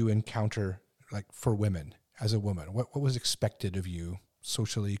did you encounter, like, for women as a woman? What was expected of you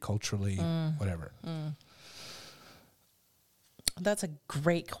socially, culturally, whatever? That's a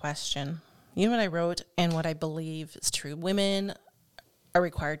great question. You know what I wrote and what I believe is true? Women are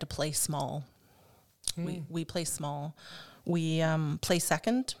required to play small. We play small. We play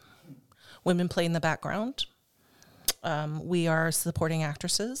second. Women play in the background. We are supporting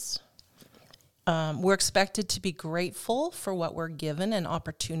actresses. We're expected to be grateful for what we're given and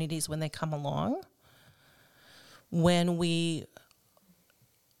opportunities when they come along. When we,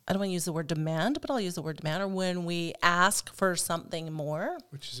 I don't want to use the word demand, but I'll use the word demand, or when we ask for something more.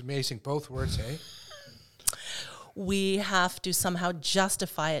 Which is amazing. Both words, eh? We have to somehow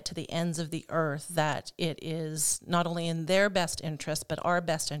justify it to the ends of the earth that it is not only in their best interest, but our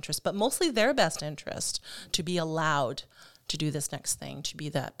best interest, but mostly their best interest to be allowed to do this next thing, to be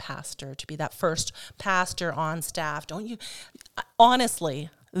that pastor, to be that first pastor on staff. Don't you, honestly,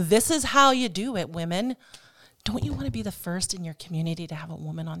 this is how you do it, women. Don't you want to be the first in your community to have a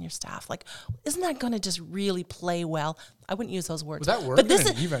woman on your staff? Like, isn't that going to just really play well? I wouldn't use those words. Was that word? But this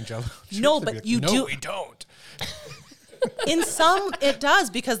in is evangelical church? no, but Like, you no, do. we don't. In some, it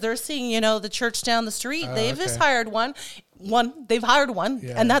does, because they're seeing, the church down the street. They've just hired one. They've hired one,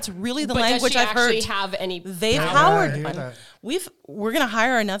 Yeah. and that's really the But language does she I've heard. actually have any? They've power? hired I hear one. that. We're gonna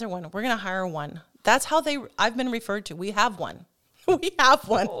hire another one. We're gonna hire one. That's how I've been referred to. We have one. We have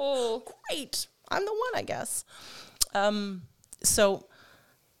one. Oh. Great. I'm the one, I guess. So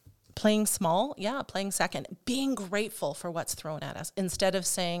playing small, playing second, being grateful for what's thrown at us instead of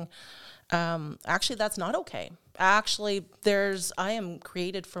saying, actually, that's not okay. Actually, I am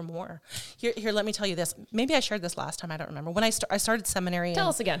created for more. Here, let me tell you this. Maybe I shared this last time. I don't remember. When I started seminary. Tell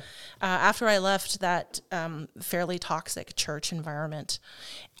us again. After I left that fairly toxic church environment,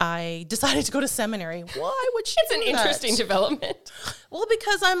 I decided to go to seminary. Why would you? It's an do that? interesting development. Well,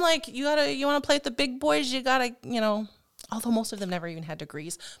 because I'm like, you want to play with the big boys, you gotta, although most of them never even had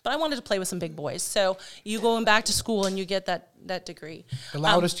degrees, but I wanted to play with some big boys. So you going back to school and you get that degree. The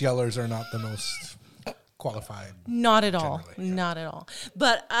loudest yellers are not the most qualified. Not at all. Generally, yeah. Not at all.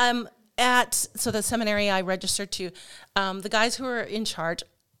 But so the seminary I registered to, the guys who were in charge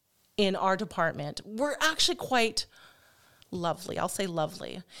in our department were actually quite lovely. I'll say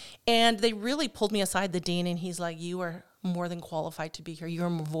lovely. And they really pulled me aside, the dean, and he's like, you are more than qualified to be here. Your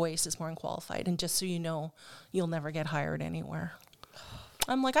voice is more than qualified. And just so you know, you'll never get hired anywhere.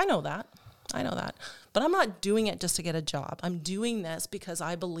 I'm like, I know that. But I'm not doing it just to get a job. I'm doing this because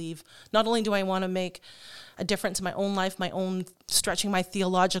I believe not only do I want to make a difference in my own life, my own stretching my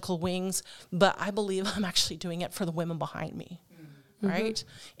theological wings, but I believe I'm actually doing it for the women behind me. Mm-hmm. Right?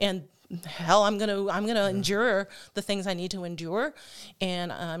 And hell, I'm gonna endure the things I need to endure,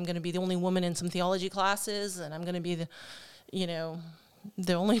 and I'm gonna be the only woman in some theology classes, and I'm gonna be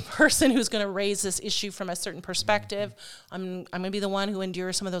the only person who's going to raise this issue from a certain perspective. I'm going to be the one who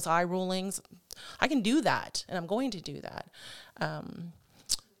endures some of those eye rollings. I can do that, and I'm going to do that.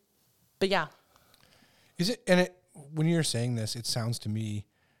 But yeah. Is it, and it, when you're saying this, it sounds to me,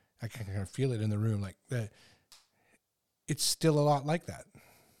 I can kind of feel it in the room, like that. It's still a lot like that.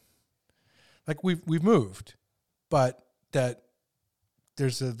 Like we've moved, but that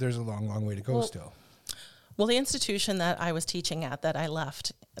there's a long way to go still. Well, the institution that I was teaching at that I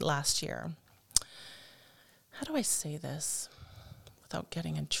left last year, how do I say this without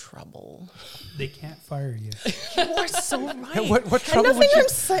getting in trouble? They can't fire you. You are so right. What trouble? And nothing I'm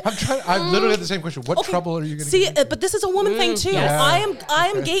saying. I'm literally at the same question. What trouble are you going to see? get into? But this is a woman thing too. Yes. I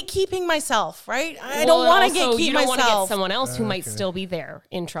am gatekeeping myself, right? I don't want to gatekeep You don't want to get myself. someone else who might still be there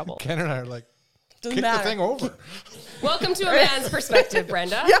in trouble. Ken and I are like, Doesn't kick matter. the thing over. Welcome to a man's perspective,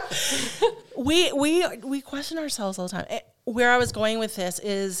 Brenda. Yeah. We question ourselves all the time. Where I was going with this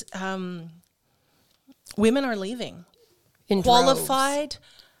is women are leaving. In Qualified,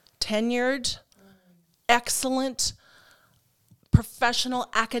 tenured, excellent, professional,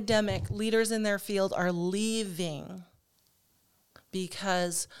 academic leaders in their field are leaving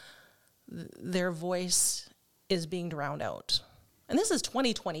because their voice is being drowned out. And this is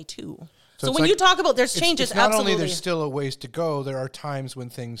 2022. So it's when like- you talk about there's changes, it's not absolutely. only there's still a ways to go, there are times when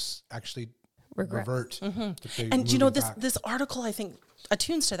things actually Regret. revert. And you know, this article, I think,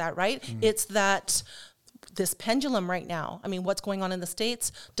 attunes to that, right? It's that this pendulum right now. I mean, what's going on in the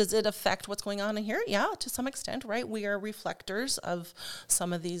States, does it affect what's going on in here? Yeah, to some extent, right? We are reflectors of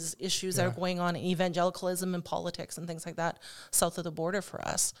some of these issues that are going on in evangelicalism and politics and things like that south of the border for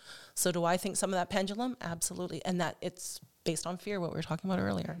us. So do I think some of that pendulum? Absolutely. And that it's based on fear, what we were talking about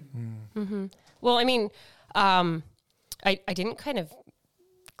earlier. Mm-hmm. Well, I mean, I didn't kind of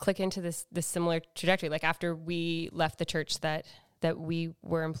click into this similar trajectory. Like after we left the church that we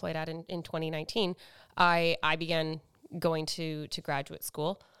were employed at in 2019, I began going to graduate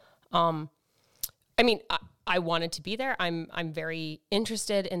school. I mean, I wanted to be there. I'm very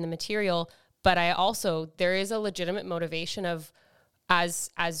interested in the material, but I also, there is a legitimate motivation of as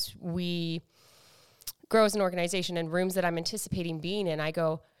we grow as an organization and rooms that I'm anticipating being in, I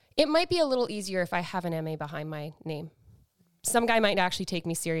go, it might be a little easier if I have an MA behind my name. Some guy might actually take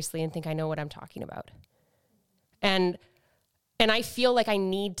me seriously and think I know what I'm talking about. And I feel like I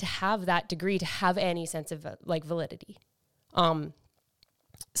need to have that degree to have any sense of like validity.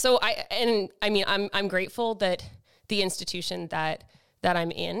 So I'm grateful that the institution that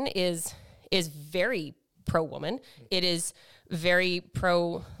I'm in is very pro woman. It is very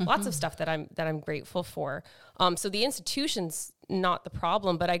pro lots of stuff that I'm grateful for. So the institution's not the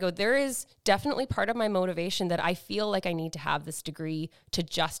problem, but I go, there is definitely part of my motivation that I feel like I need to have this degree to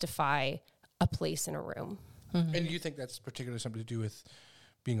justify a place in a room. Mm-hmm. And do you think that's particularly something to do with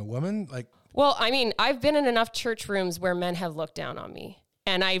being a woman? Like, well, I mean, I've been in enough church rooms where men have looked down on me,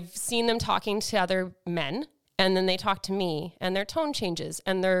 and I've seen them talking to other men, and then they talk to me, and their tone changes,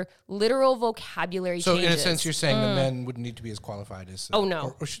 and their literal vocabulary changes. So in a sense, you're saying the men wouldn't need to be as qualified as... oh,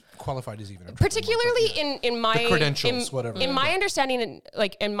 no. Or qualified as even... Particularly in my... the credentials, whatever. In my understanding, and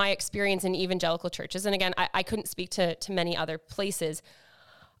like in my experience in evangelical churches, and again, I couldn't speak to many other places,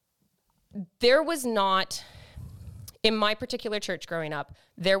 there was not... in my particular church growing up,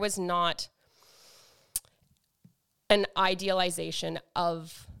 there was not an idealization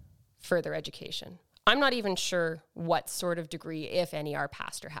of further education. I'm not even sure what sort of degree, if any, our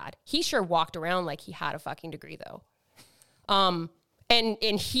pastor had. He sure walked around like he had a fucking degree, though.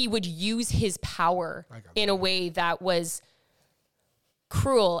 And he would use his power in a way that was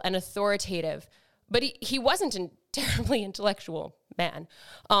cruel and authoritative. But he wasn't a terribly intellectual man.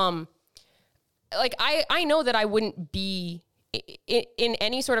 Like I know that I wouldn't be in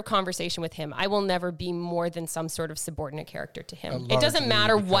any sort of conversation with him. I will never be more than some sort of subordinate character to him. It doesn't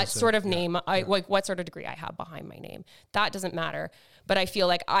matter what sort of name, like what sort of degree I have behind my name. That doesn't matter. But I feel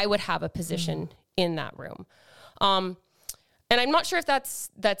like I would have a position in that room. And I'm not sure if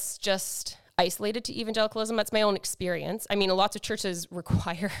that's just isolated to evangelicalism. That's my own experience. I mean, lots of churches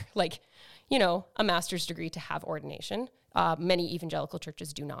require a master's degree to have ordination. Many evangelical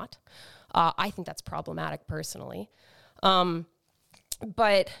churches do not. I think that's problematic personally.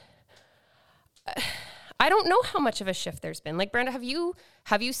 But I don't know how much of a shift there's been. Like, Brenda, have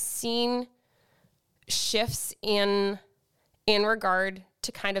you seen shifts in regard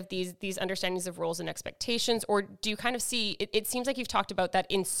to kind of these understandings of roles and expectations? Or do you kind of see, it seems like you've talked about that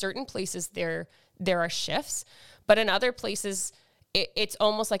in certain places there are shifts, but in other places it's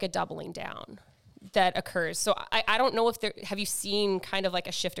almost like a doubling down that occurs. So I don't know if have you seen kind of like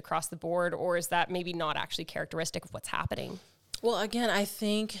a shift across the board, or is that maybe not actually characteristic of what's happening? Well, again, I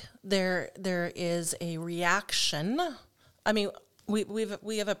think there is a reaction. I mean,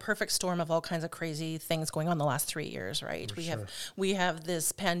 we have a perfect storm of all kinds of crazy things going on the last 3 years, right? We have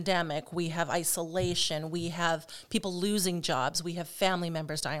this pandemic, we have isolation, we have people losing jobs, we have family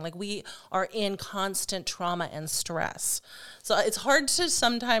members dying. Like, we are in constant trauma and stress. So it's hard to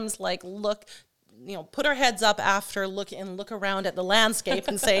sometimes put our heads up after look around at the landscape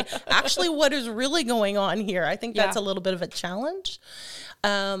and say, actually, what is really going on here? I think that's a little bit of a challenge.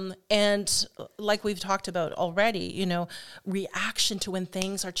 And like we've talked about already, reaction to when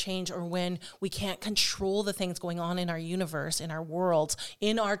things are changed or when we can't control the things going on in our universe, in our worlds,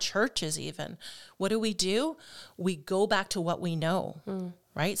 in our churches even. What do? We go back to what we know.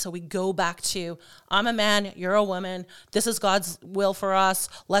 Right? So we go back to, I'm a man, you're a woman. This is God's will for us.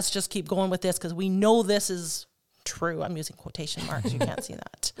 Let's just keep going with this because we know this is true. I'm using quotation marks. You can't see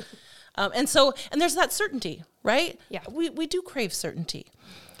that. And there's that certainty, right? Yeah. We do crave certainty.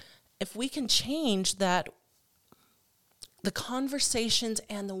 If we can change that, the conversations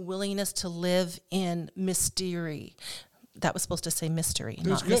and the willingness to live in mystery. That was supposed to say mystery,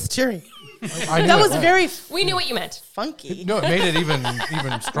 not mystery. That was very... We knew what you meant. Funky. No, it made it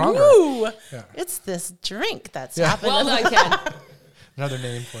even stronger. Ooh, yeah. It's this drink that's happening. Well done, Ken. Another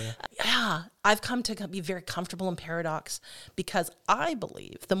name for you. Yeah, I've come to be very comfortable in paradox because I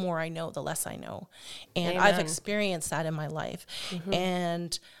believe the more I know, the less I know. And Amen. I've experienced that in my life. Mm-hmm.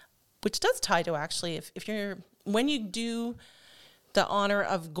 And which does tie to actually, if you're, when you do the honor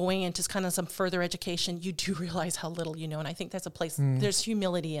of going into kind of some further education, you do realize how little you know. And I think that's a place, there's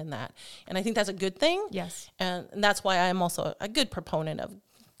humility in that. And I think that's a good thing. Yes. And that's why I'm also a good proponent of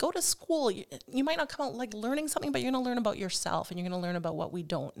go to school. You might not come out like learning something, but you're going to learn about yourself and you're going to learn about what we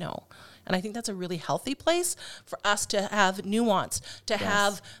don't know. And I think that's a really healthy place for us to have nuance, to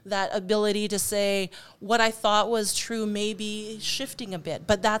have that ability to say what I thought was true may be shifting a bit,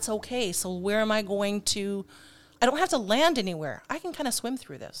 but that's okay. So where am I going to, I don't have to land anywhere. I can kind of swim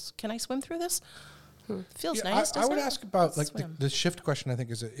through this. Can I swim through this? Feels nice. I would it? ask about like the shift question. I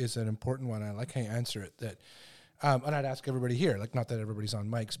think is an important one. I like how you answer it. That, and I'd ask everybody here, like not that everybody's on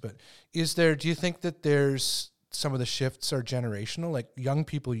mics, but do you think that there's some of the shifts are generational? Like young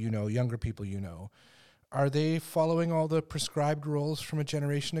people, younger people, are they following all the prescribed roles from a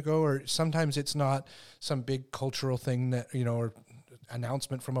generation ago, or sometimes it's not some big cultural thing that or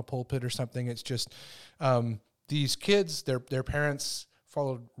announcement from a pulpit or something? It's just these kids, their parents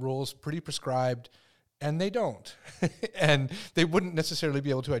followed rules pretty prescribed, and they don't. And they wouldn't necessarily be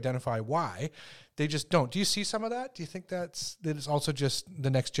able to identify why. They just don't. Do you see some of that? Do you think that it's also just the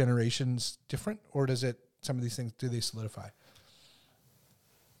next generation's different? Or does it, some of these things, do they solidify?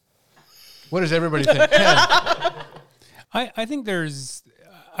 What does everybody think? I think there's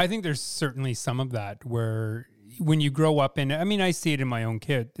certainly some of that where when you grow up in, I mean, I see it in my own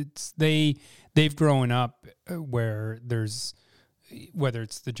kid. They've grown up where there's, whether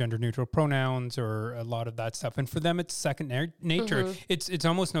it's the gender neutral pronouns or a lot of that stuff. And for them, it's second nature. Mm-hmm. It's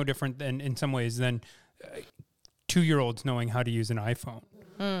almost no different than in some ways than 2-year-olds knowing how to use an iPhone.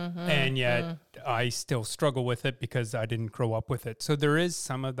 Mm-hmm. And yet I still struggle with it because I didn't grow up with it. So there is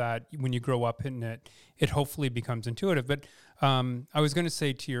some of that when you grow up in it, it hopefully becomes intuitive. But I was going to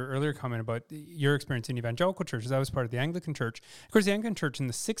say to your earlier comment about your experience in evangelical churches, I was part of the Anglican Church. Of course, the Anglican Church in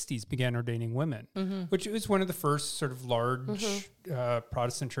the 60s began ordaining women, which was one of the first sort of large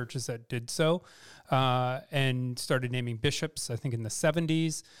Protestant churches that did so, and started naming bishops, I think, in the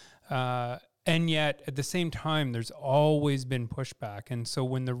 70s. And yet, at the same time, there's always been pushback. And so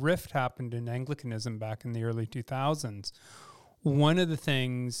when the rift happened in Anglicanism back in the early 2000s, one of the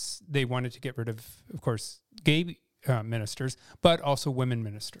things they wanted to get rid of course, gay ministers, but also women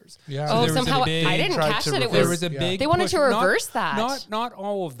ministers. Yeah. So somehow I didn't catch that. There was a big. They wanted push, to reverse that. Not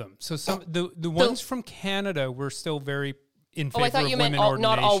all of them. So some the ones from Canada were still very in favor of women. I thought you meant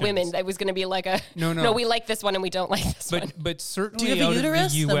not all women. It was going to be like a no. We like this one and we don't like this one. But certainly Do you have out a uterus?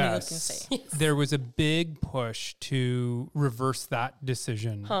 of the U.S., there was a big push to reverse that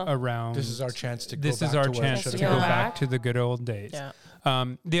decision around. This is our chance to. This is our chance to go back to the good old days. Yeah.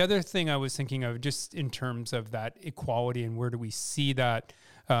 The other thing I was thinking of, just in terms of that equality and where do we see that.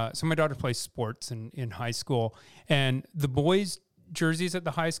 So my daughter plays sports in high school, and the boys' jerseys at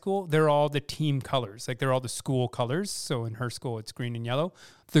the high school, they're all the team colors. Like they're all the school colors. So in her school, it's green and yellow.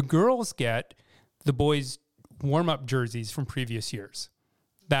 The girls get the boys' warm-up jerseys from previous years.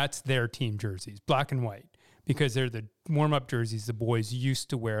 That's their team jerseys, black and white, because they're the warm-up jerseys the boys used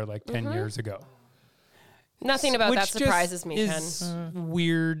to wear like 10 years ago. Nothing about that surprises me, Ken. It's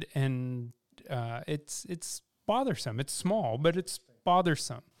weird, and it's bothersome. It's small, but it's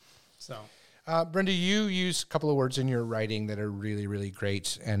bothersome. So... Brenda, you use a couple of words in your writing that are really, really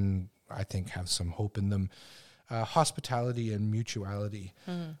great and I think have some hope in them. Hospitality and mutuality.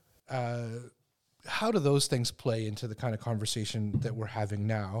 How do those things play into the kind of conversation that we're having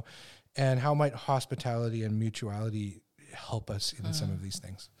now? And how might hospitality and mutuality help us in some of these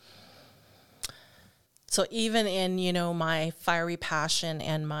things? So even in, my fiery passion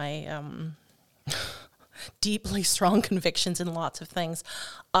and my... deeply strong convictions in lots of things,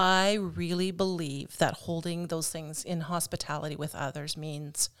 I really believe that holding those things in hospitality with others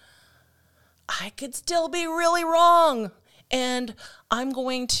means I could still be really wrong. And I'm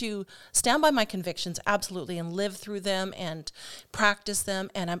going to stand by my convictions, absolutely, and live through them and practice them.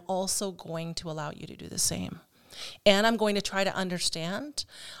 And I'm also going to allow you to do the same. And I'm going to try to understand.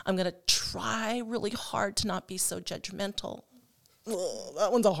 I'm going to try really hard to not be so judgmental. Ugh,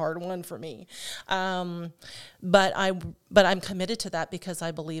 that one's a hard one for me. But I'm committed to that because I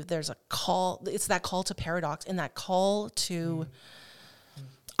believe there's a call. It's that call to paradox and that call to,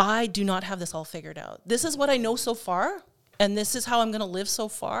 I do not have this all figured out. This is what I know so far. And this is how I'm going to live so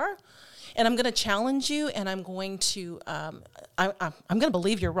far. And I'm going to challenge you. And I'm going to, I'm going to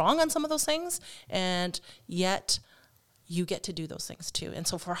believe you're wrong on some of those things. And yet you get to do those things too. And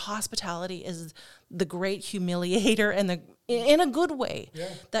so for hospitality is the great humiliator and in a good way,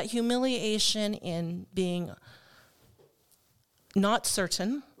 that humiliation in being not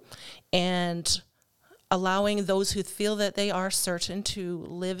certain and allowing those who feel that they are certain to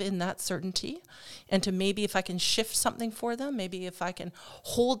live in that certainty, and to maybe if I can shift something for them, maybe if I can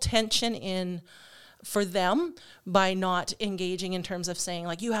hold tension in for them by not engaging in terms of saying,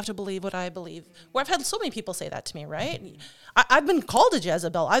 like, you have to believe what I believe. Where I've had so many people say that to me, right? I've been called a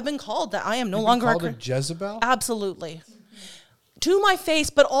Jezebel. I've been called that I am no longer called a Jezebel? Absolutely. To my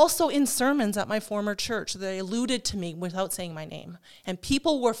face, but also in sermons at my former church. They alluded to me without saying my name. And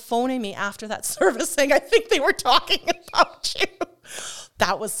people were phoning me after that service saying, I think they were talking about you.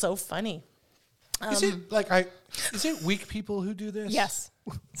 That was so funny. Is it weak people who do this? Yes.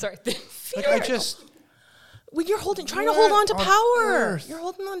 Sorry. Well, you're trying to hold on to power. Earth? You're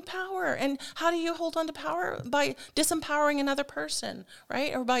holding on to power. And how do you hold on to power? By disempowering another person,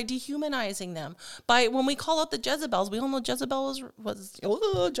 right? Or by dehumanizing them. When we call out the Jezebels, we all know Jezebel was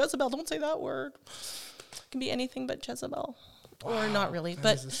Jezebel, don't say that word. It can be anything but Jezebel. Wow, or not really.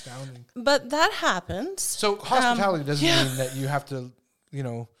 That is astounding. But that happens. So hospitality doesn't mean that you have to,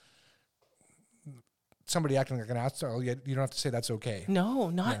 somebody acting like an asshole, you don't have to say that's okay. No,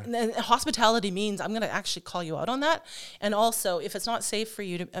 not. Yeah. Hospitality means I'm going to actually call you out on that. And also, if it's not safe for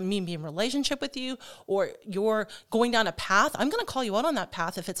you to be in a relationship with you, or you're going down a path, I'm going to call you out on that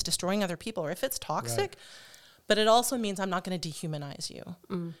path if it's destroying other people or if it's toxic. Right. But it also means I'm not going to dehumanize you.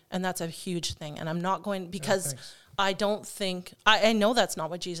 And that's a huge thing. And I'm not going, because I don't think, I know that's not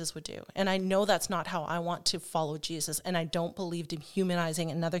what Jesus would do. And I know that's not how I want to follow Jesus. And I don't believe dehumanizing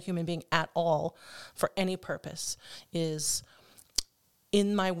another human being at all for any purpose is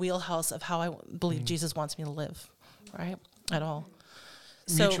in my wheelhouse of how I believe Jesus wants me to live, right? At all.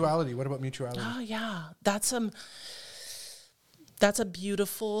 Mutuality. What about mutuality? Oh, yeah. That's a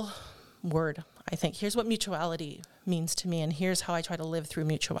beautiful word, I think. Here's what mutuality means to me, and here's how I try to live through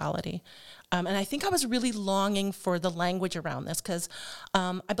mutuality. And I think I was really longing for the language around this, because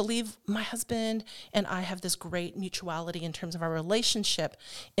I believe my husband and I have this great mutuality in terms of our relationship,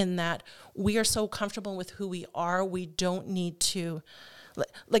 in that we are so comfortable with who we are. We don't need to,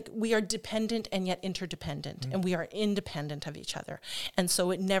 we are dependent and yet interdependent, and we are independent of each other. And so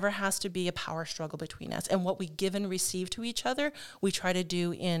it never has to be a power struggle between us. And what we give and receive to each other, we try to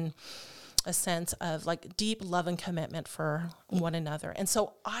do in a sense of deep love and commitment for one another. And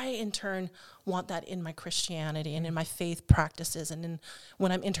so I, in turn, want that in my Christianity and in my faith practices, and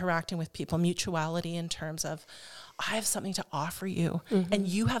when I'm interacting with people, mutuality in terms of, I have something to offer you, and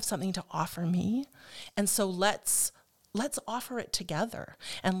you have something to offer me. And so let's offer it together,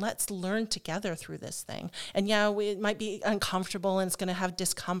 and let's learn together through this thing. And it might be uncomfortable, and it's going to have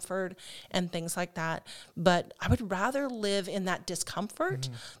discomfort and things like that. But I would rather live in that discomfort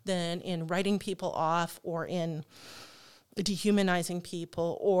than in writing people off, or in dehumanizing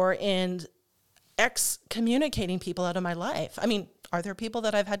people, or in excommunicating people out of my life. I mean, are there people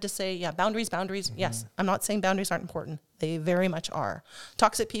that I've had to say, boundaries? Yes. I'm not saying boundaries aren't important. They very much are.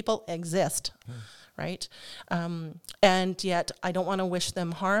 Toxic people exist. Right? And yet I don't want to wish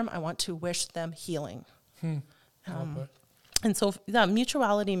them harm. I want to wish them healing. And so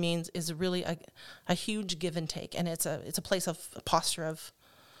mutuality is really a huge give and take. And it's a place of a posture of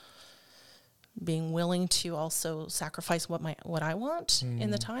being willing to also sacrifice what I want in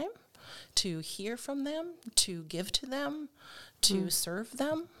the time, to hear from them, to give to them, to serve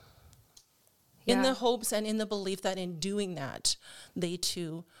them, in the hopes and in the belief that in doing that, they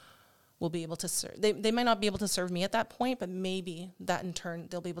too will be able to serve. They might not be able to serve me at that point, but maybe that in turn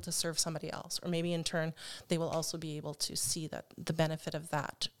they'll be able to serve somebody else, or maybe in turn they will also be able to see that the benefit of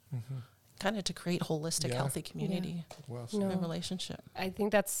that, kind of to create holistic, healthy community and relationship. I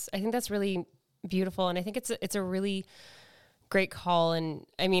think that's really beautiful, and I think it's a really great call. And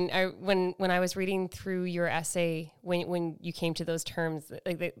I mean, when I was reading through your essay, when you came to those terms,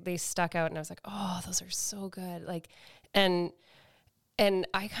 they stuck out, and I was like, oh, those are so good. And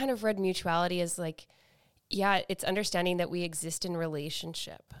I kind of read mutuality as it's understanding that we exist in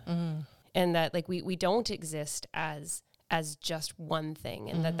relationship, and that we don't exist as just one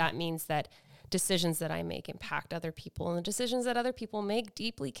thing, and that means that decisions that I make impact other people, and the decisions that other people make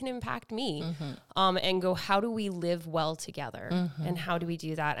deeply can impact me. And how do we live well together, and how do we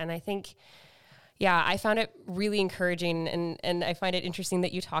do that? And I think, I found it really encouraging, and I find it interesting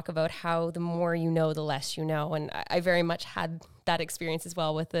that you talk about how the more you know, the less you know. And I very much had that experience as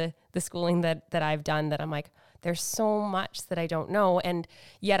well with the schooling that I've done, that I'm like, there's so much that I don't know. And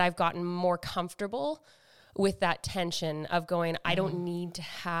yet I've gotten more comfortable with that tension of going, I don't need to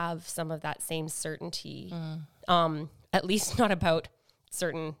have some of that same certainty, at least not about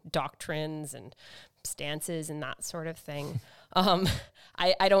certain doctrines and stances and that sort of thing.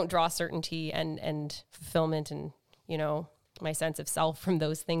 I don't draw certainty and fulfillment and, my sense of self from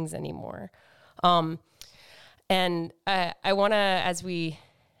those things anymore. And I want to, as we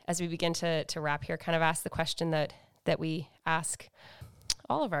begin to wrap here, kind of ask the question that we ask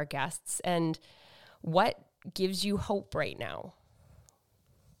all of our guests. And what gives you hope right now?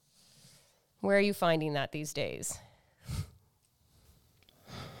 Where are you finding that these days?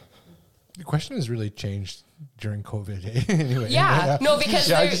 The question has really changed during COVID. Anyway, Yeah, no,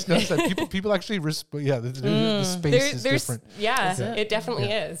 because I just noticed that people actually the space is different. Yeah, it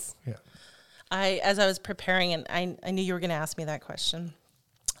definitely is. Yeah. As I was preparing, and I knew you were going to ask me that question.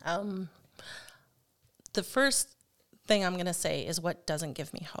 The first thing I'm going to say is what doesn't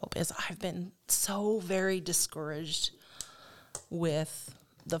give me hope is I've been so very discouraged with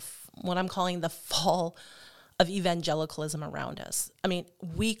what I'm calling the fall of evangelicalism around us. I mean,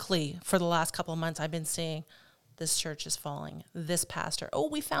 weekly for the last couple of months, I've been seeing this church is falling, this pastor. Oh,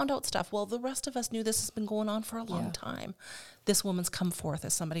 we found out stuff. Well, the rest of us knew this has been going on for a long time. This woman's come forth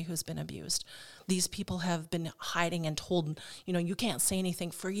as somebody who's been abused. These people have been hiding and told, you can't say anything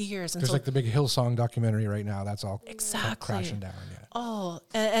for years. And There's like the big Hillsong documentary right now. That's all exactly crashing down. Yeah. Oh,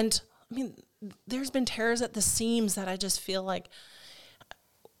 and I mean, there's been tears at the seams that I just feel like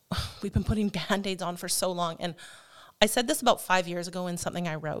we've been putting Band-Aids on for so long. And I said this about 5 years ago in something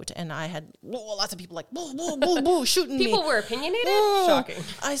I wrote, and I had lots of people like, shooting me. People were opinionated? Shocking.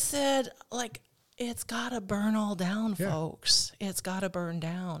 I said, it's got to burn all down, folks. It's got to burn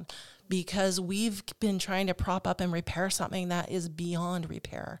down because we've been trying to prop up and repair something that is beyond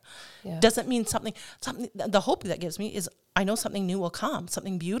repair. Yeah. Doesn't mean something, the hope that gives me is I know something new will come,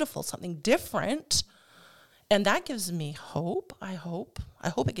 something beautiful, something different. And that gives me hope. I hope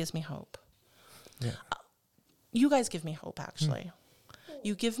it gives me hope. Yeah. You guys give me hope, actually.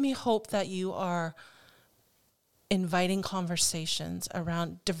 You give me hope that you are inviting conversations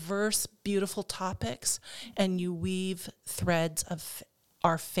around diverse, beautiful topics, and you weave threads of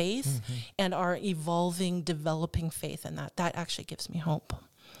our faith and our evolving, developing faith in that. That actually gives me hope.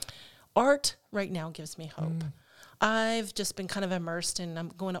 Art right now gives me hope. I've just been kind of immersed in, I'm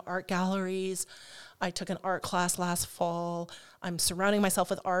going to art galleries. I took an art class last fall. I'm surrounding myself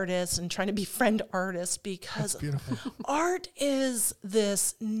with artists and trying to befriend artists because art is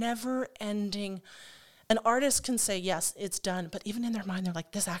this never-ending. An artist can say, yes, it's done, but even in their mind, they're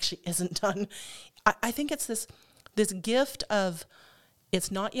like, this actually isn't done. I think it's this gift of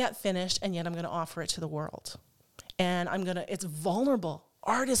it's not yet finished, and yet I'm going to offer it to the world. And it's vulnerable.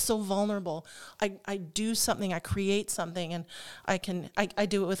 Art is so vulnerable. I do something, I create something, and I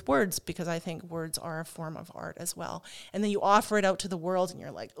do it with words because I think words are a form of art as well. And then you offer it out to the world and you're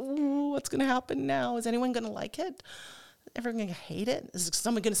like, ooh, what's going to happen now? Is anyone going to like it? Everyone going to hate it? Is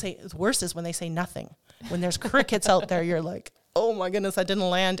someone going to say, the worst is when they say nothing. When there's crickets out there, you're like, oh my goodness, I didn't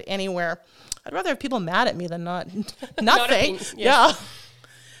land anywhere. I'd rather have people mad at me than nothing. Yeah.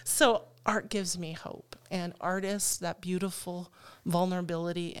 So art gives me hope, and artists, that beautiful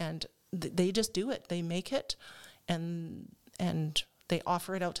vulnerability, and they just do it. They make it, and they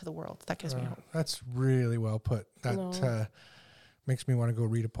offer it out to the world. That gives me hope. That's really well put. That makes me want to go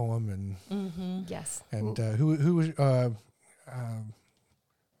read a poem. And yes. And who was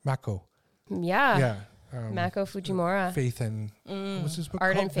Mako? Yeah. Mako Fujimura. Faith and what's his book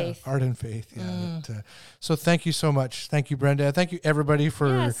Art called? and Faith. Art and Faith. Yeah. So thank you so much. Thank you, Brenda. Thank you everybody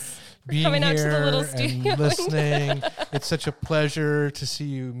for being coming here out to the little studio and listening. It's such a pleasure to see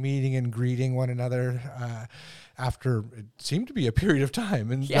you meeting and greeting one another after it seemed to be a period of time.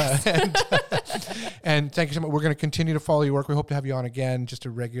 And and thank you so much. We're going to continue to follow your work. We hope to have you on again, just a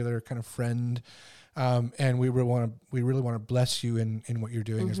regular kind of friend. And we really want to bless you in what you're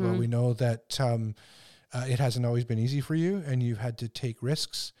doing as well. We know that it hasn't always been easy for you, and you've had to take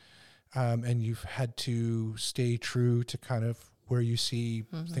risks, and you've had to stay true to kind of where you see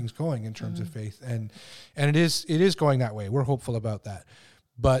things going in terms of faith, and it is going that way. We're hopeful about that,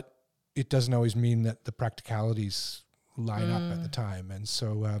 but it doesn't always mean that the practicalities line up at the time. And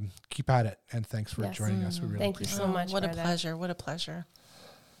so keep at it, and thanks for joining us. We really thank you so much. What a pleasure! What a pleasure!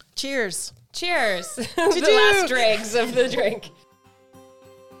 Cheers! Cheers! The last dregs of the drink.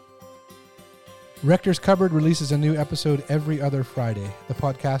 Rector's Cupboard releases a new episode every other Friday. The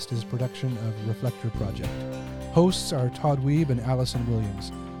podcast is a production of Reflector Project. Hosts are Todd Weeb and Allison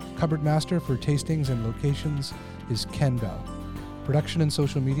Williams. Cupboard Master for tastings and locations is Ken Bell. Production and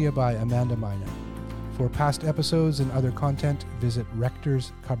social media by Amanda Mina. For past episodes and other content, visit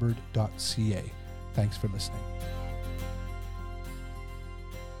rectorscupboard.ca. Thanks for listening.